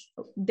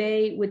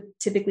they would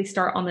typically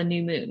start on the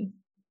new moon.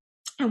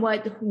 And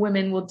what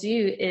women will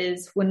do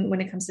is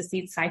when it comes to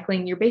seed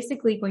cycling, you're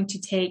basically going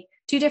to take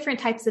 2 different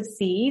types of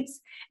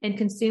seeds and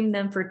consume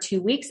them for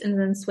 2 weeks and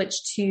then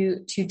switch to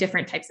 2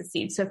 different types of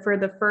seeds. So for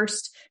the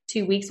first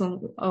 2 weeks,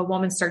 when a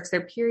woman starts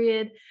their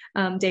period,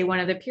 day 1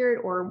 of the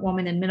period, or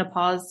woman in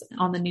menopause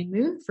on the new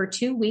moon, for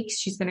 2 weeks,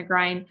 she's going to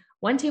grind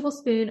 1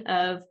 tablespoon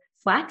of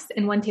flax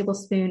and 1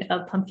 tablespoon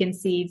of pumpkin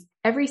seeds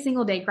every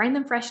single day. Grind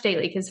them fresh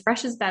daily because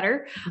fresh is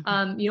better.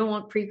 You don't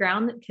want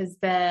pre-ground because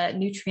the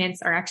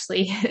nutrients are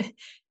actually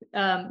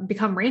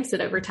become rancid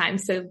over time.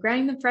 So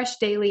grind them fresh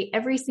daily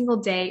every single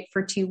day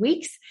for 2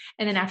 weeks.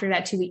 And then after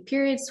that 2-week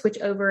period, switch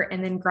over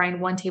and then grind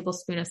 1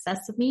 tablespoon of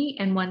sesame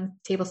and 1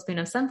 tablespoon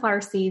of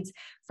sunflower seeds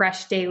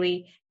fresh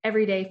daily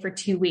every day for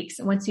 2 weeks.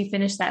 And once you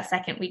finish that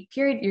 2nd week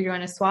period, you're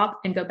going to swap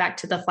and go back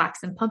to the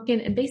flax and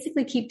pumpkin and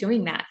basically keep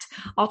doing that,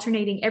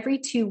 alternating every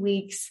 2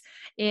 weeks.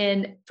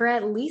 And for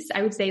at least,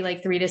 I would say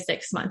like 3 to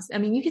 6 months. I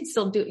mean, you could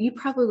still you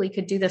probably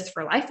could do this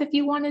for life if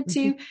you wanted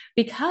to,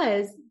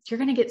 because you're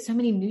going to get so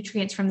many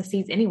nutrients from the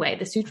seeds anyway.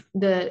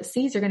 The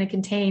seeds are going to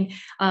contain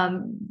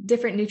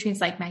different nutrients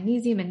like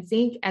magnesium and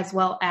zinc, as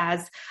well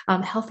as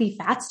healthy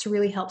fats to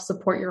really help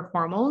support your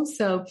hormones.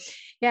 So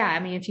yeah, I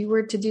mean, if you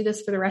were to do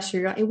this for the rest of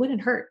your life, it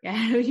wouldn't hurt.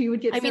 You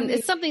would get,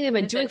 it's something they've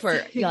been doing for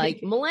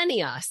like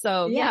millennia.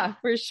 So yeah,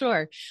 for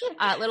sure.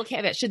 Little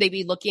caveat, should they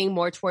be looking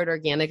more toward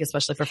organic,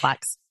 especially for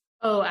flax?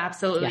 Oh,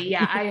 absolutely.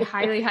 Yeah. I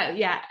highly,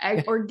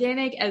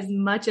 organic as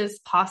much as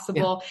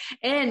possible.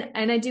 Yeah.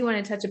 And I do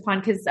want to touch upon,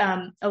 because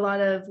a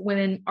lot of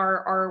women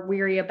are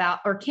weary about,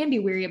 or can be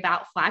weary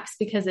about flax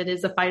because it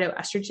is a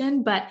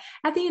phytoestrogen, but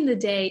at the end of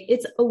the day,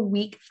 it's a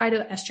weak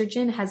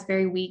phytoestrogen, has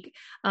very weak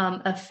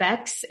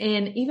effects.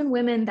 And even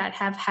women that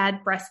have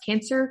had breast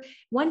cancer,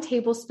 1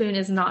 tablespoon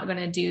is not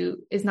going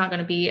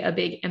to be a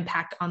big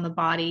impact on the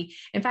body.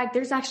 In fact,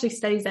 there's actually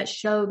studies that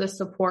show the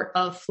support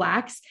of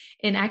flax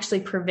in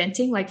actually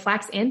preventing, like flax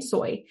and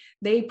soy,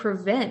 they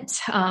prevent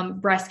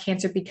breast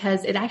cancer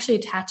because it actually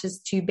attaches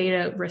to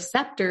beta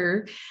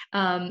receptor,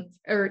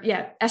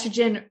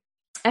 estrogen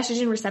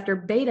receptor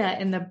beta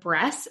in the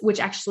breast,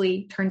 which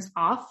actually turns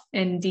off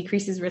and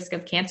decreases risk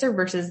of cancer,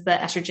 versus the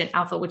estrogen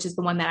alpha, which is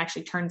the one that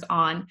actually turns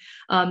on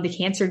the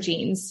cancer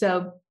genes.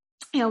 So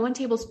 1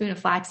 tablespoon of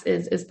flax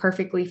is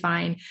perfectly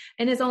fine.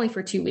 And it's only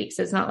for 2 weeks.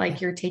 So it's not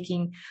like you're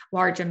taking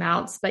large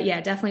amounts, but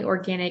yeah, definitely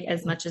organic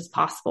as much as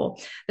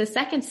possible. The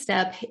second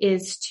step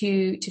is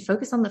to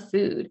focus on the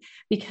food,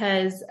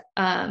 because,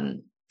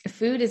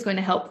 food is going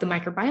to help the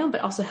microbiome, but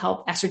also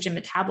help estrogen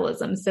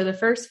metabolism. So the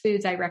first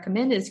foods I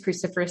recommend is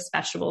cruciferous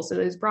vegetables. So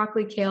there's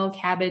broccoli, kale,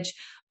 cabbage,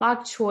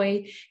 bok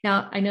choy.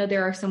 Now, I know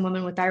there are some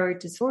women with thyroid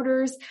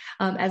disorders.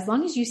 As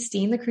long as you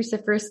steam the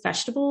cruciferous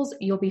vegetables,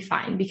 you'll be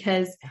fine,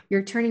 because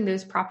you're turning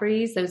those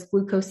properties, those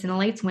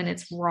glucosinolates when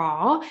it's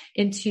raw,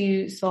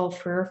 into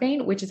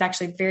sulforaphane, which is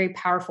actually a very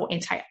powerful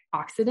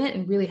antioxidant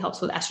and really helps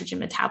with estrogen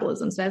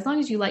metabolism. So as long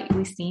as you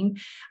lightly steam,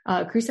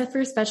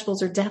 cruciferous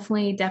vegetables are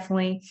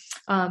definitely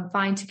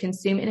fine to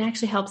consume, and it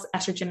actually helps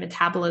estrogen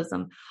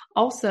metabolism.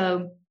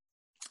 Also,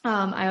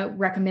 I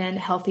recommend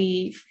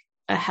healthy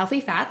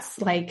healthy fats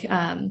like,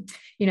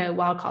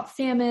 wild caught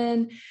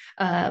salmon,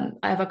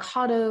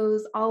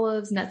 avocados,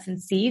 olives, nuts,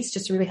 and seeds,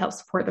 just to really help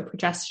support the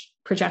production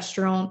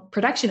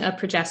of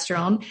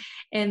progesterone.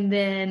 And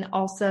then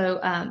also,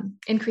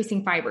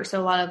 increasing fiber.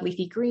 So a lot of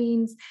leafy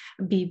greens,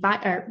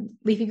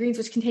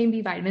 which contain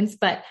B vitamins,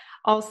 but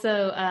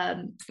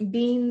also,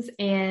 beans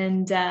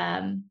and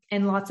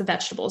lots of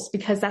vegetables,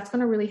 because that's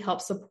going to really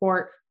help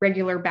support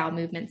regular bowel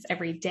movements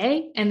every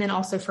day. And then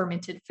also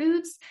fermented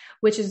foods,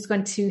 which is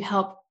going to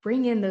help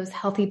bring in those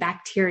healthy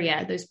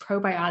bacteria, those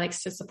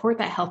probiotics to support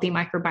that healthy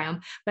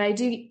microbiome. But I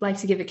do like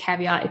to give a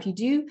caveat. If you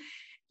do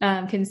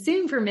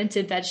consume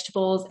fermented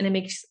vegetables and it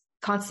makes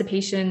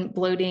constipation,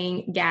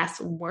 bloating,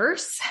 gas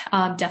worse,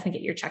 definitely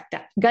get your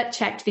gut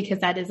checked, because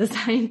that is a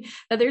sign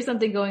that there's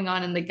something going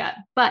on in the gut.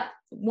 But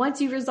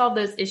once you resolve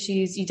those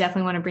issues, you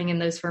definitely want to bring in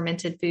those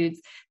fermented foods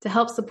to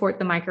help support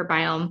the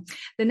microbiome.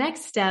 The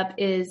next step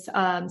is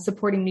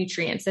supporting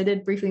nutrients. I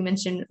did briefly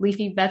mention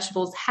leafy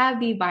vegetables have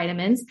B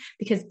vitamins,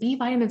 because B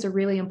vitamins are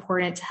really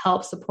important to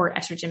help support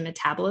estrogen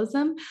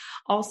metabolism.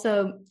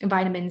 Also,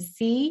 vitamin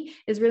C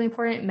is really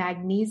important,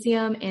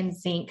 magnesium and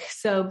zinc.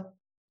 So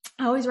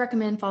I always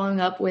recommend following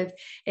up with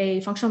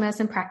a functional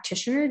medicine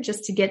practitioner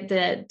just to get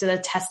the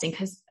testing,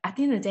 because at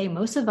the end of the day,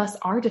 most of us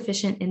are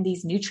deficient in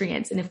these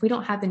nutrients. And if we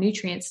don't have the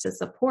nutrients to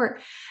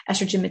support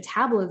estrogen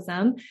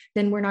metabolism,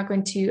 then we're not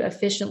going to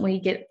efficiently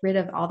get rid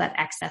of all that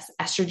excess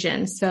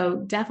estrogen. So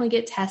definitely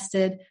get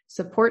tested,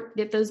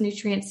 get those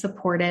nutrients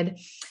supported.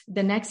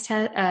 The next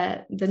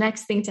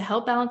thing to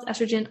help balance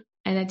estrogen,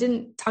 and I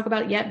didn't talk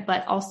about it yet,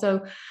 but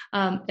also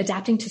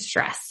adapting to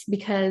stress,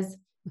 because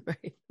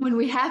right. When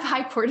we have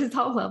high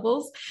cortisol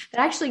levels,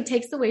 that actually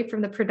takes away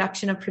from the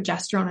production of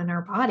progesterone in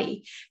our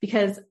body,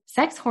 because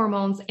sex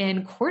hormones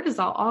and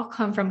cortisol all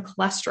come from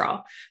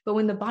cholesterol. But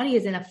when the body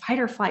is in a fight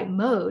or flight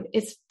mode,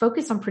 it's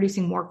focused on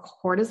producing more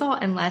cortisol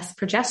and less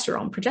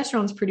progesterone.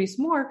 Progesterone is produced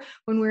more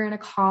when we're in a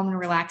calm and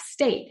relaxed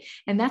state.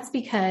 And that's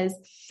because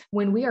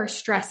when we are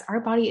stressed,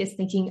 our body is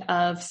thinking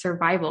of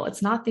survival.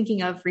 It's not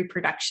thinking of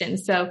reproduction.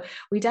 So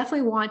we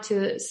definitely want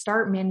to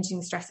start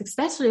managing stress,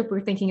 especially if we're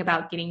thinking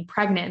about getting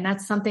pregnant. And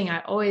that's something I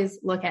always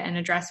look at and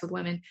address with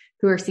women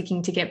who are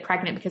seeking to get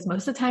pregnant, because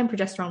most of the time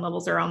progesterone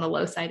levels are on the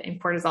low side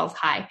and cortisol is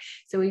high.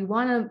 So we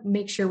want to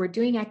make sure we're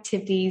doing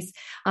activities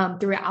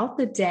throughout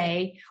the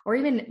day, or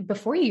even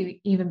before you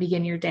even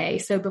begin your day.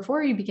 So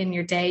before you begin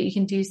your day, you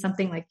can do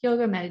something like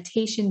yoga,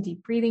 meditation,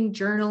 deep breathing,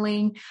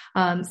 journaling,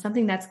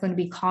 something that's going to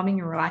be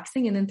calming and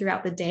relaxing. And then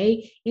throughout the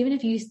day, even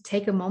if you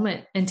take a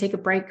moment and take a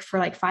break for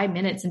like 5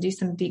 minutes and do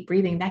some deep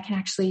breathing, that can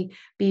actually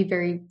be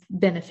very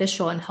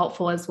beneficial and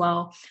helpful as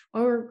well.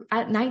 Or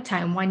at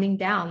nighttime, winding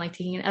down, like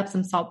taking an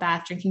Epsom salt bath,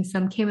 drinking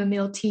some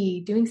chamomile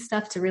tea, doing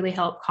stuff to really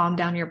help calm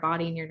down your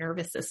body and your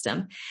nervous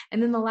system.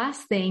 And then the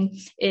last thing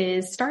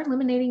is start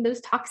eliminating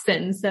those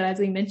toxins. So as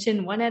we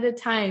mentioned, one at a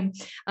time,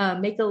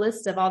 make a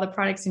list of all the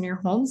products in your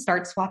home,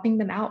 start swapping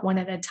them out one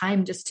at a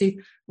time, just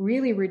to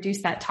really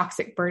reduce that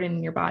toxic burden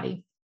in your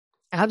body.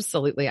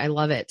 Absolutely. I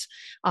love it.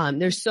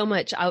 There's so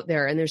much out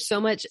there, and there's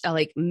so much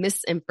like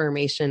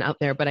misinformation out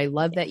there, but I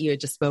love that you had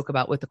just spoke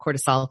about with the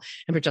cortisol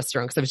and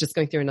progesterone, because I was just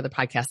going through another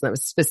podcast and that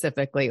was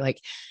specifically like,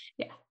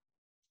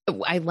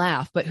 I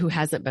laugh, but who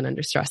hasn't been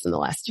under stress in the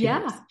last 2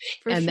 years?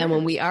 And then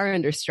when we are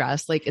under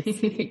stress, like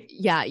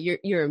it's,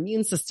 your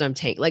immune system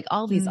tank, like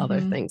all these other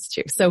things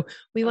too. So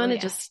we want to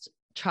just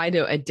try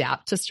to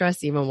adapt to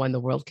stress, even when the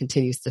world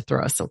continues to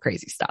throw us some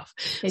crazy stuff.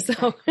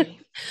 Exactly.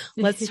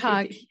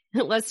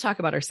 So let's talk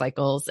about our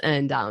cycles.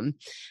 And,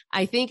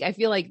 I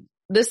feel like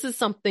this is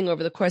something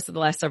over the course of the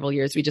last several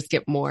years, we just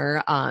get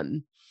more,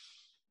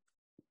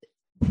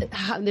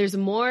 there's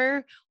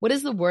more, what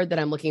is the word that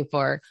I'm looking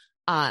for?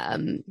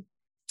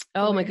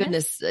 Oh my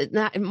goodness.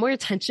 More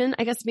attention,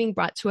 I guess, being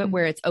brought to it,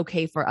 where it's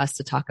okay for us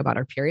to talk about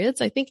our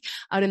periods. I think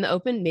out in the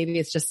open, maybe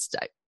it's just,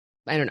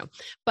 I don't know,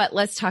 but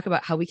let's talk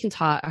about how we can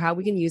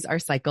use our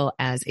cycle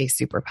as a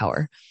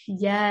superpower.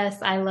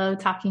 Yes. I love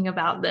talking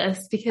about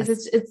this, because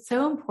it's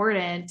so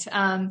important.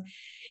 Cause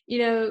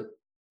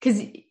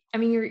I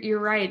mean, you're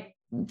right.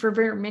 For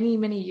very many,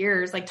 many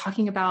years, like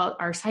talking about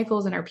our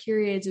cycles and our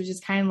periods was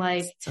just kind of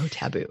like so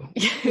taboo.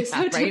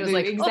 So taboo. Right? It was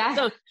like,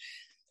 exactly.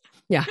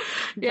 Yeah.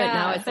 But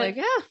now it's like,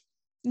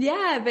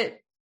 but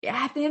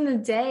at the end of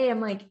the day,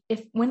 I'm like,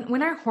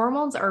 when our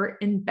hormones are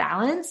in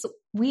balance,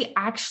 we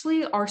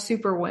actually are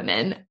super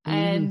women.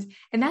 And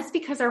that's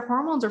because our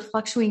hormones are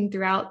fluctuating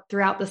throughout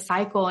the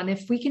cycle. And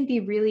if we can be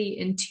really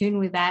in tune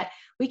with that,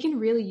 we can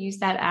really use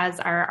that as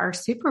our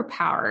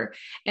superpower.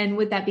 And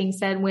with that being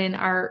said, when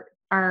our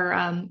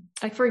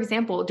like for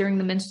example, during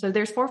the menstrual, so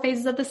there's 4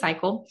 phases of the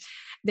cycle.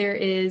 There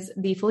is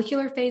the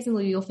follicular phase and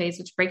luteal phase,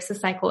 which breaks the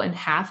cycle in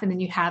half. And then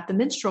you have the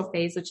menstrual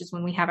phase, which is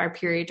when we have our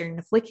period during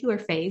the follicular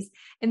phase.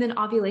 And then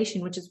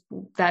ovulation, which is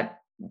that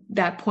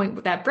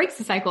point that breaks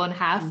the cycle in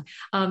half,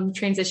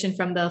 transition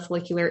from the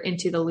follicular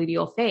into the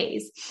luteal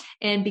phase.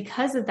 And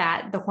because of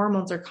that, the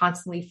hormones are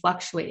constantly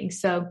fluctuating.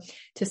 So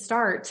to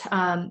start,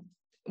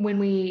 when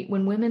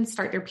women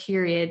start their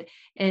period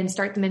and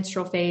start the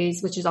menstrual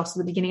phase, which is also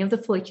the beginning of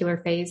the follicular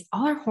phase,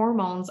 all our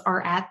hormones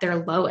are at their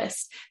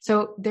lowest.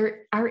 So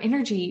our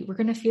energy, we're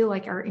going to feel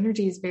like our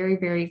energy is very,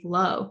 very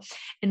low.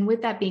 And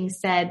with that being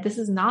said, this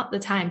is not the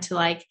time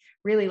to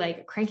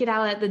really crank it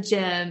out at the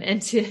gym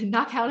and to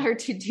knock out our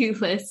to-do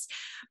list,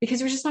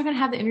 because we're just not going to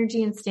have the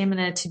energy and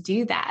stamina to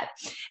do that.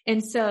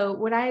 And so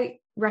what I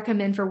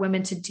recommend for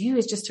women to do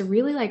is just to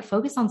really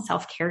focus on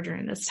self-care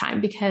during this time,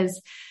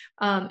 because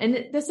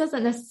and this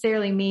doesn't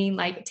necessarily mean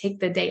take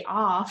the day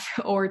off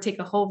or take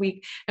a whole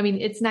week. I mean,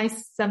 it's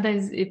nice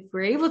sometimes if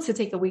we're able to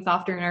take a week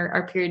off during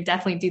our period,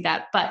 definitely do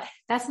that, but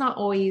that's not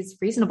always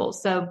reasonable.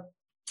 So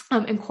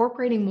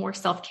incorporating more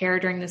self-care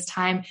during this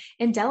time,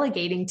 and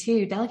delegating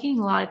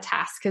a lot of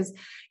tasks. Cause,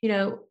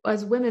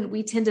 as women,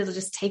 we tend to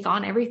just take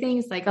on everything.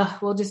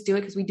 It's we'll just do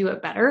it because we do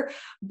it better.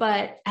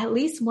 But at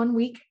least 1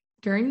 week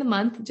during the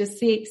month,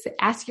 just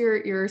ask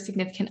your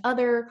significant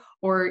other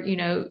or,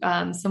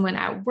 someone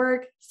at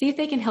work, see if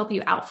they can help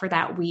you out for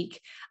that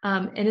week.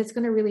 And it's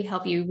going to really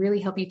help you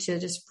to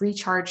just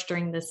recharge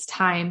during this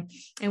time.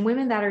 And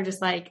women that are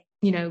just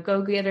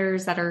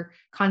go-getters that are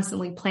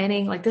constantly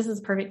planning, this is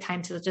the perfect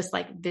time to just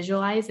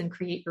visualize and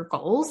create your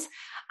goals.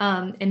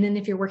 And then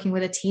if you're working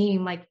with a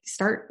team,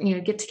 start,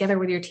 get together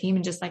with your team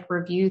and just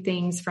review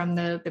things from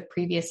the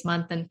previous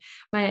month. And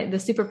the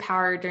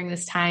superpower during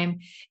this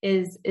time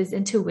is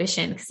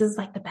intuition, because this is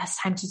the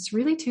best time to just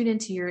really tune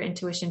into your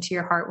intuition, to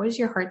your heart. What is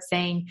your heart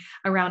saying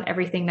around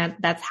everything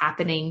that's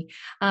happening?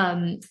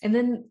 And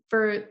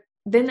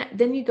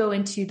then you go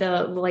into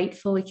the late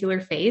follicular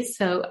phase.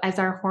 So as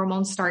our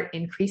hormones start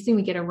increasing,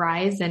 we get a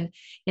rise in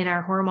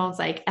our hormones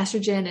like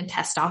estrogen and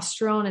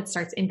testosterone. It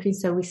starts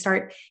increasing. So we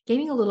start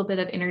gaining a little bit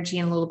of energy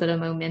and a little bit of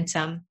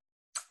momentum.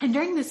 And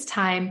during this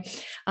time,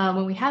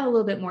 when we have a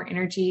little bit more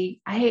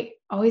energy, I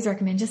always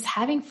recommend just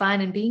having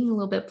fun and being a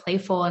little bit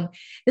playful. And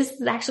this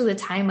is actually the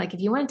time, if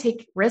you want to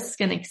take risks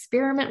and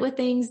experiment with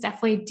things,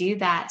 definitely do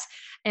that.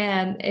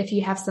 And if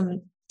you have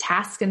some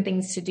tasks and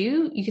things to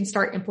do, you can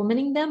start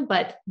implementing them,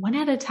 but one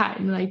at a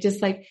time, just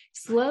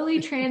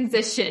slowly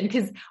transition,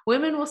 because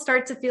women will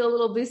start to feel a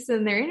little boost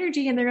in their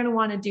energy and they're going to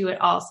want to do it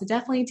all. So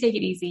definitely take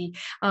it easy.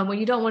 What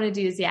you don't want to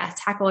do is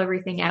tackle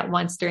everything at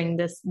once during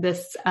this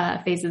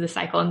phase of the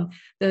cycle. And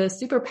the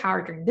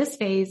superpower during this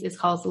phase is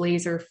called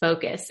laser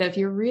focus. So if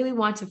you really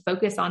want to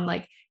focus on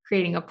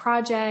creating a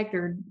project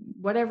or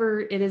whatever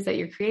it is that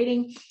you're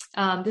creating,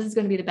 this is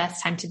going to be the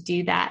best time to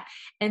do that.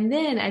 And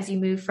then as you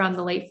move from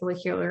the late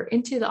follicular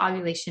into the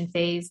ovulation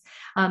phase,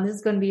 this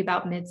is going to be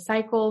about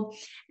mid-cycle.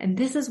 And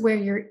this is where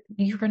you're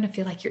going to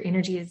feel like your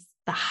energy is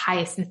the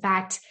highest. In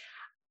fact,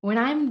 when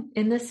I'm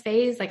in this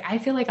phase, I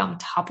feel like I'm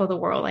top of the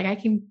world. I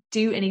can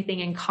do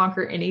anything and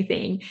conquer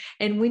anything.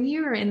 And when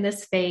you're in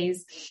this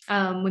phase,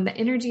 when the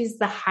energy is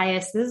the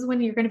highest, this is when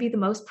you're going to be the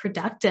most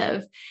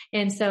productive.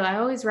 And so I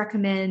always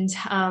recommend,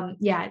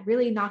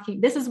 really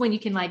this is when you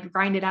can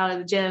grind it out of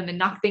the gym and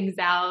knock things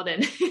out.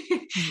 And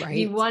right.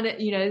 You want to,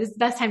 this is the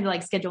best time to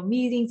skedule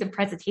meetings and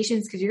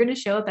presentations, because you're going to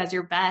show up as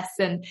your best.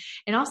 And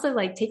also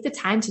take the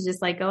time to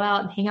just go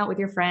out and hang out with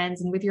your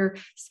friends and with your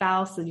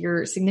spouse and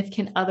your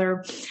significant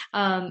other,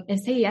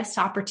 and say yes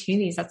to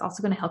opportunities. That's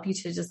also going to help you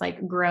to just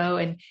grow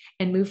and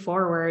move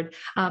forward.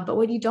 But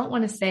what you don't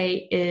want to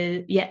say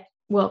is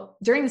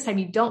during this time,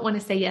 you don't want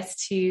to say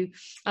yes to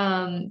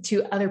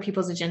other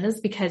people's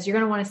agendas, because you're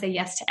going to want to say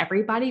yes to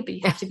everybody, but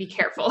you have to be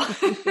careful.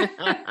 So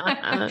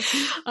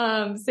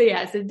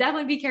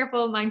definitely be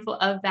careful, mindful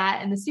of that.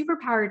 And the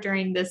superpower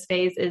during this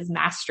phase is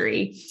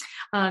mastery.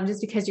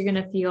 Just because you're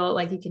going to feel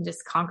like you can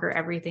just conquer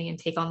everything and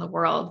take on the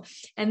world.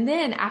 And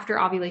then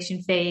after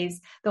ovulation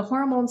phase, the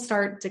hormones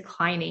start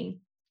declining,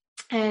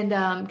 and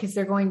because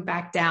they're going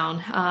back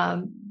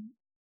down.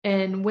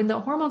 And when the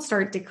hormones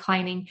start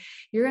declining,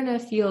 you're going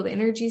to feel the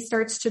energy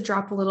starts to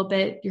drop a little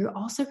bit. You're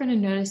also going to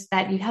notice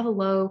that you have a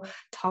low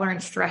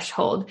tolerance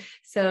threshold.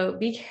 So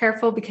be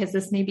careful, because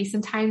this may be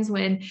sometimes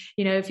when,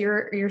 if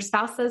your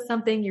spouse says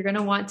something, you're going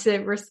to want to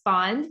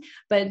respond,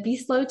 but be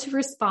slow to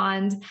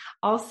respond.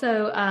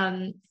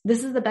 Also,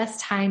 this is the best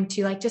time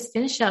to just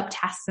finish up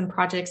tasks and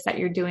projects that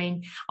you're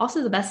doing.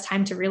 Also the best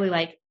time to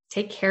really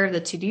take care of the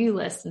to-do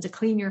list and to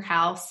clean your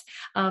house.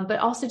 But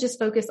also just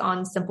focus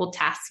on simple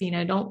tasks. You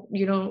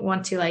don't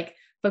want to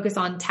focus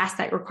on tasks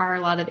that require a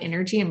lot of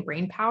energy and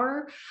brain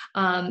power.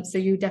 So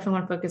you definitely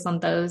want to focus on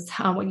those.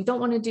 What you don't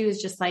want to do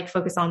is just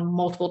focus on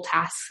multiple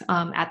tasks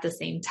at the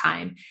same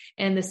time.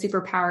 And the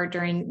superpower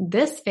during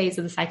this phase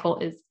of the cycle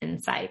is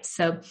insight.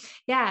 So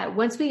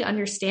once we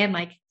understand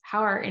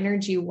how our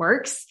energy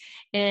works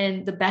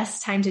and the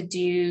best time to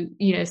do,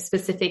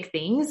 specific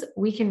things,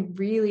 we can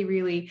really,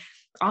 really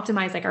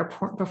optimize our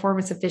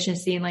performance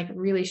efficiency and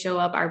really show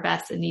up our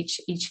best in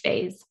each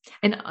phase.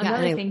 And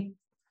another thing.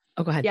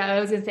 Oh, go ahead. Yeah, I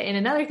was going to say, and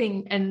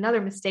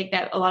another mistake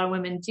that a lot of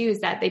women do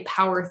is that they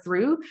power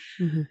through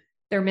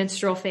their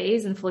menstrual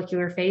phase and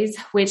follicular phase,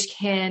 which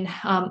can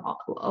a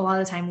lot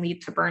of the time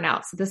lead to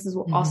burnout. So this is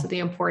also the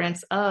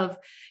importance of,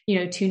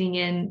 tuning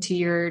in to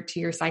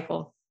your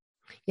cycle.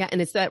 Yeah.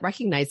 And it's that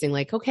recognizing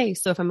okay,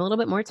 so if I'm a little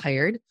bit more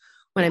tired,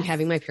 when I'm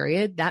having my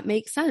period, that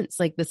makes sense.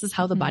 Like, this is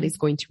how the body's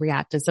going to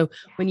react. And so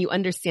when you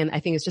understand, I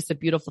think it's just a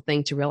beautiful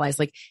thing to realize,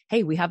 like,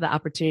 hey, we have the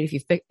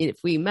opportunity. If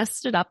we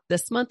messed it up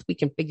this month, we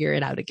can figure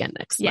it out again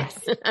next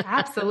month. Yes,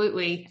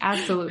 absolutely.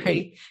 Absolutely.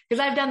 Right.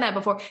 Because I've done that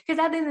before. Because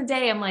at the end of the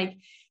day, I'm like,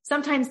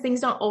 sometimes things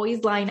don't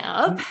always line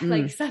up.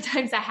 Like,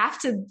 sometimes I have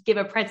to give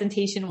a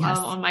presentation while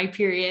I'm on my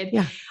period,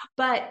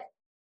 but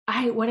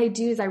what I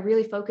do is I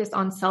really focus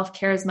on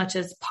self-care as much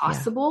as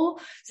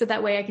possible. So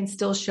that way I can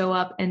still show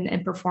up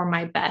and perform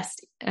my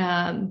best.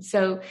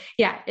 So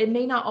it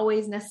may not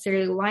always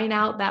necessarily line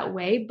out that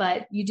way,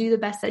 but you do the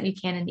best that you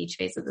can in each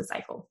phase of the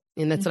cycle.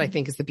 And that's what I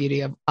think is the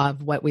beauty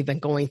of what we've been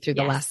going through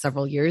the last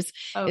several years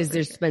is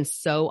there's been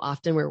so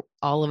often where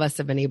all of us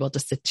have been able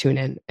just to tune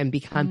in and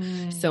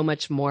become so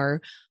much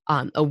more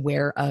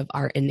aware of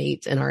our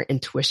innate and our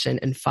intuition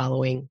and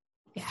following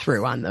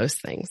through on those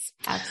things.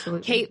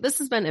 Absolutely. Kate, this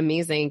has been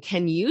amazing.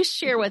 Can you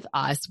share with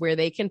us where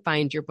they can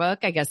find your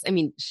book?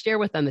 Share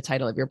with them the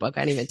title of your book.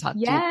 I didn't even talk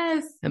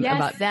to them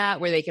about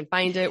that, where they can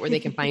find it, where they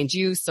can find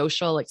you,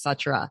 social,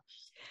 etc.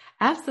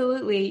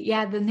 Absolutely.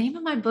 Yeah. The name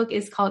of my book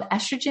is called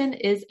Estrogen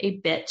is a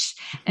Bitch.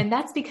 And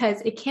that's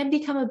because it can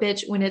become a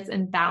bitch when it's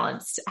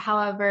imbalanced.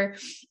 However,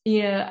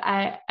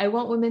 I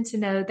want women to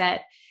know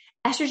that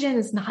estrogen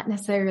is not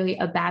necessarily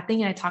a bad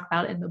thing. And I talk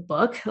about it in the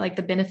book, like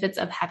the benefits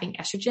of having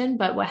estrogen,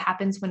 but what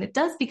happens when it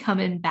does become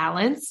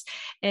imbalanced,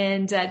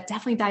 and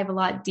definitely dive a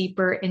lot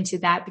deeper into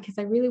that because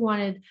I really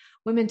wanted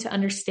women to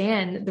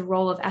understand the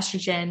role of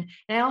estrogen.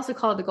 And I also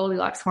call it the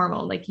Goldilocks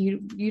hormone. Like you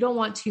don't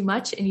want too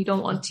much and you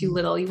don't want too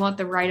little. You want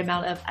the right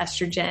amount of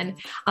estrogen.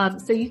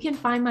 So you can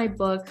find my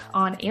book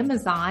on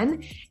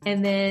Amazon.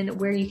 And then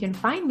where you can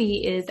find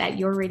me is at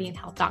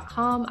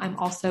yourradianthealth.com. I'm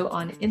also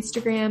on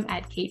Instagram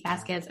at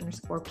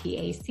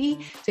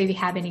KateVasquez_PAC. So if you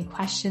have any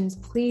questions,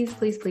 please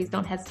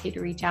don't hesitate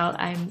to reach out.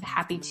 I'm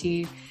happy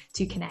to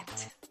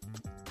connect.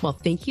 Well,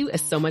 thank you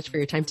so much for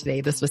your time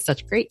today. This was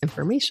such great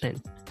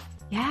information.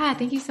 Yeah,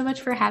 thank you so much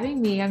for having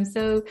me. I'm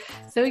so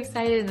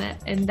excited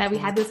and that we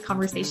had this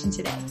conversation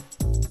today.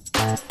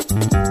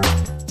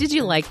 Did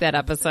you like that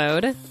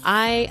episode?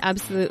 I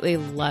absolutely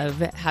love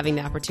having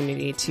the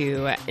opportunity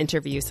to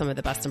interview some of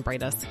the best and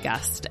brightest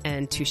guests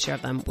and to share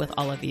them with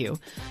all of you.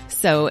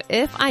 So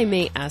if I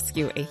may ask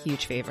you a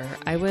huge favor,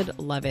 I would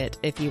love it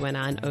if you went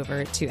on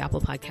over to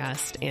Apple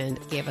Podcast and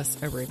gave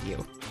us a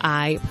review.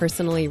 I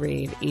personally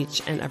read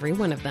each and every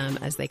one of them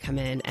as they come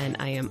in, and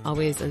I am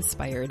always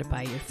inspired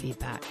by your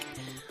feedback.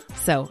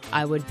 So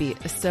I would be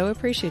so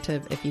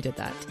appreciative if you did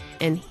that.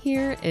 And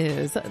here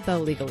is the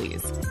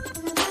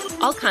legalese.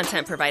 All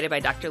content provided by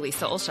Dr.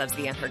 Lisa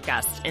Olszewski and her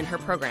guests in her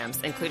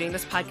programs, including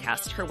this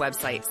podcast, her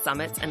website,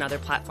 summits, and other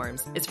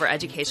platforms, is for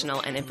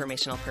educational and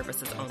informational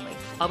purposes only.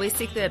 Always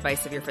seek the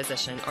advice of your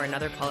physician or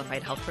another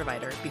qualified health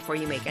provider before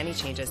you make any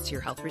changes to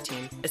your health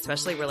routine,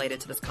 especially related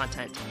to this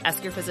content.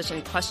 Ask your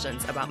physician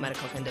questions about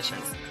medical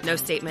conditions. No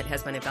statement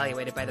has been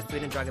evaluated by the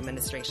Food and Drug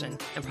Administration,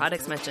 and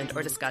products mentioned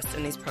or discussed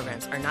in these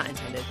programs are not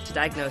intended to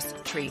diagnose,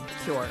 treat,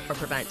 cure, or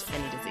prevent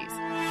any disease.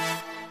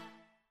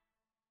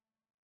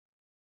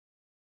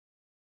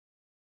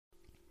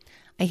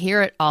 I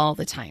hear it all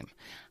the time.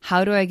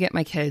 How do I get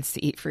my kids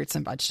to eat fruits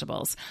and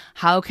vegetables?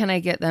 How can I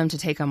get them to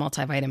take a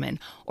multivitamin?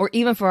 Or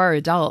even for our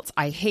adults,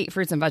 I hate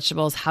fruits and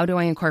vegetables. How do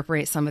I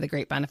incorporate some of the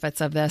great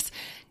benefits of this?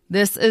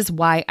 This is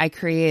why I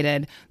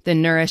created the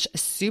Nourish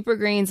Super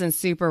Greens and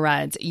Super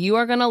Reds. You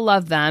are going to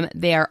love them.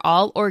 They are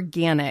all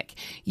organic.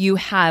 You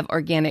have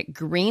organic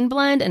green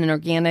blend and an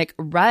organic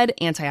red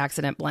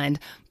antioxidant blend.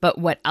 But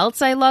what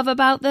else I love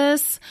about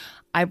this?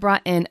 I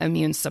brought in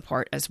immune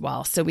support as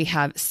well. So we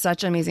have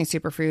such amazing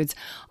superfoods,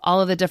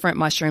 all of the different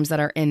mushrooms that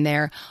are in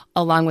there,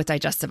 along with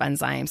digestive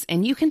enzymes.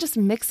 And you can just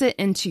mix it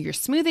into your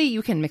smoothie.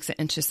 You can mix it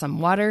into some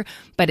water,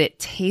 but it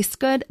tastes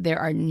good. There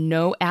are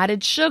no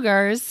added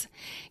sugars.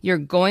 You're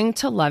going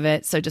to love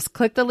it. So just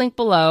click the link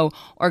below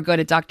or go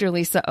to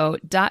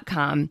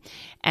drlisao.com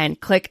and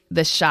click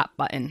the shop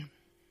button.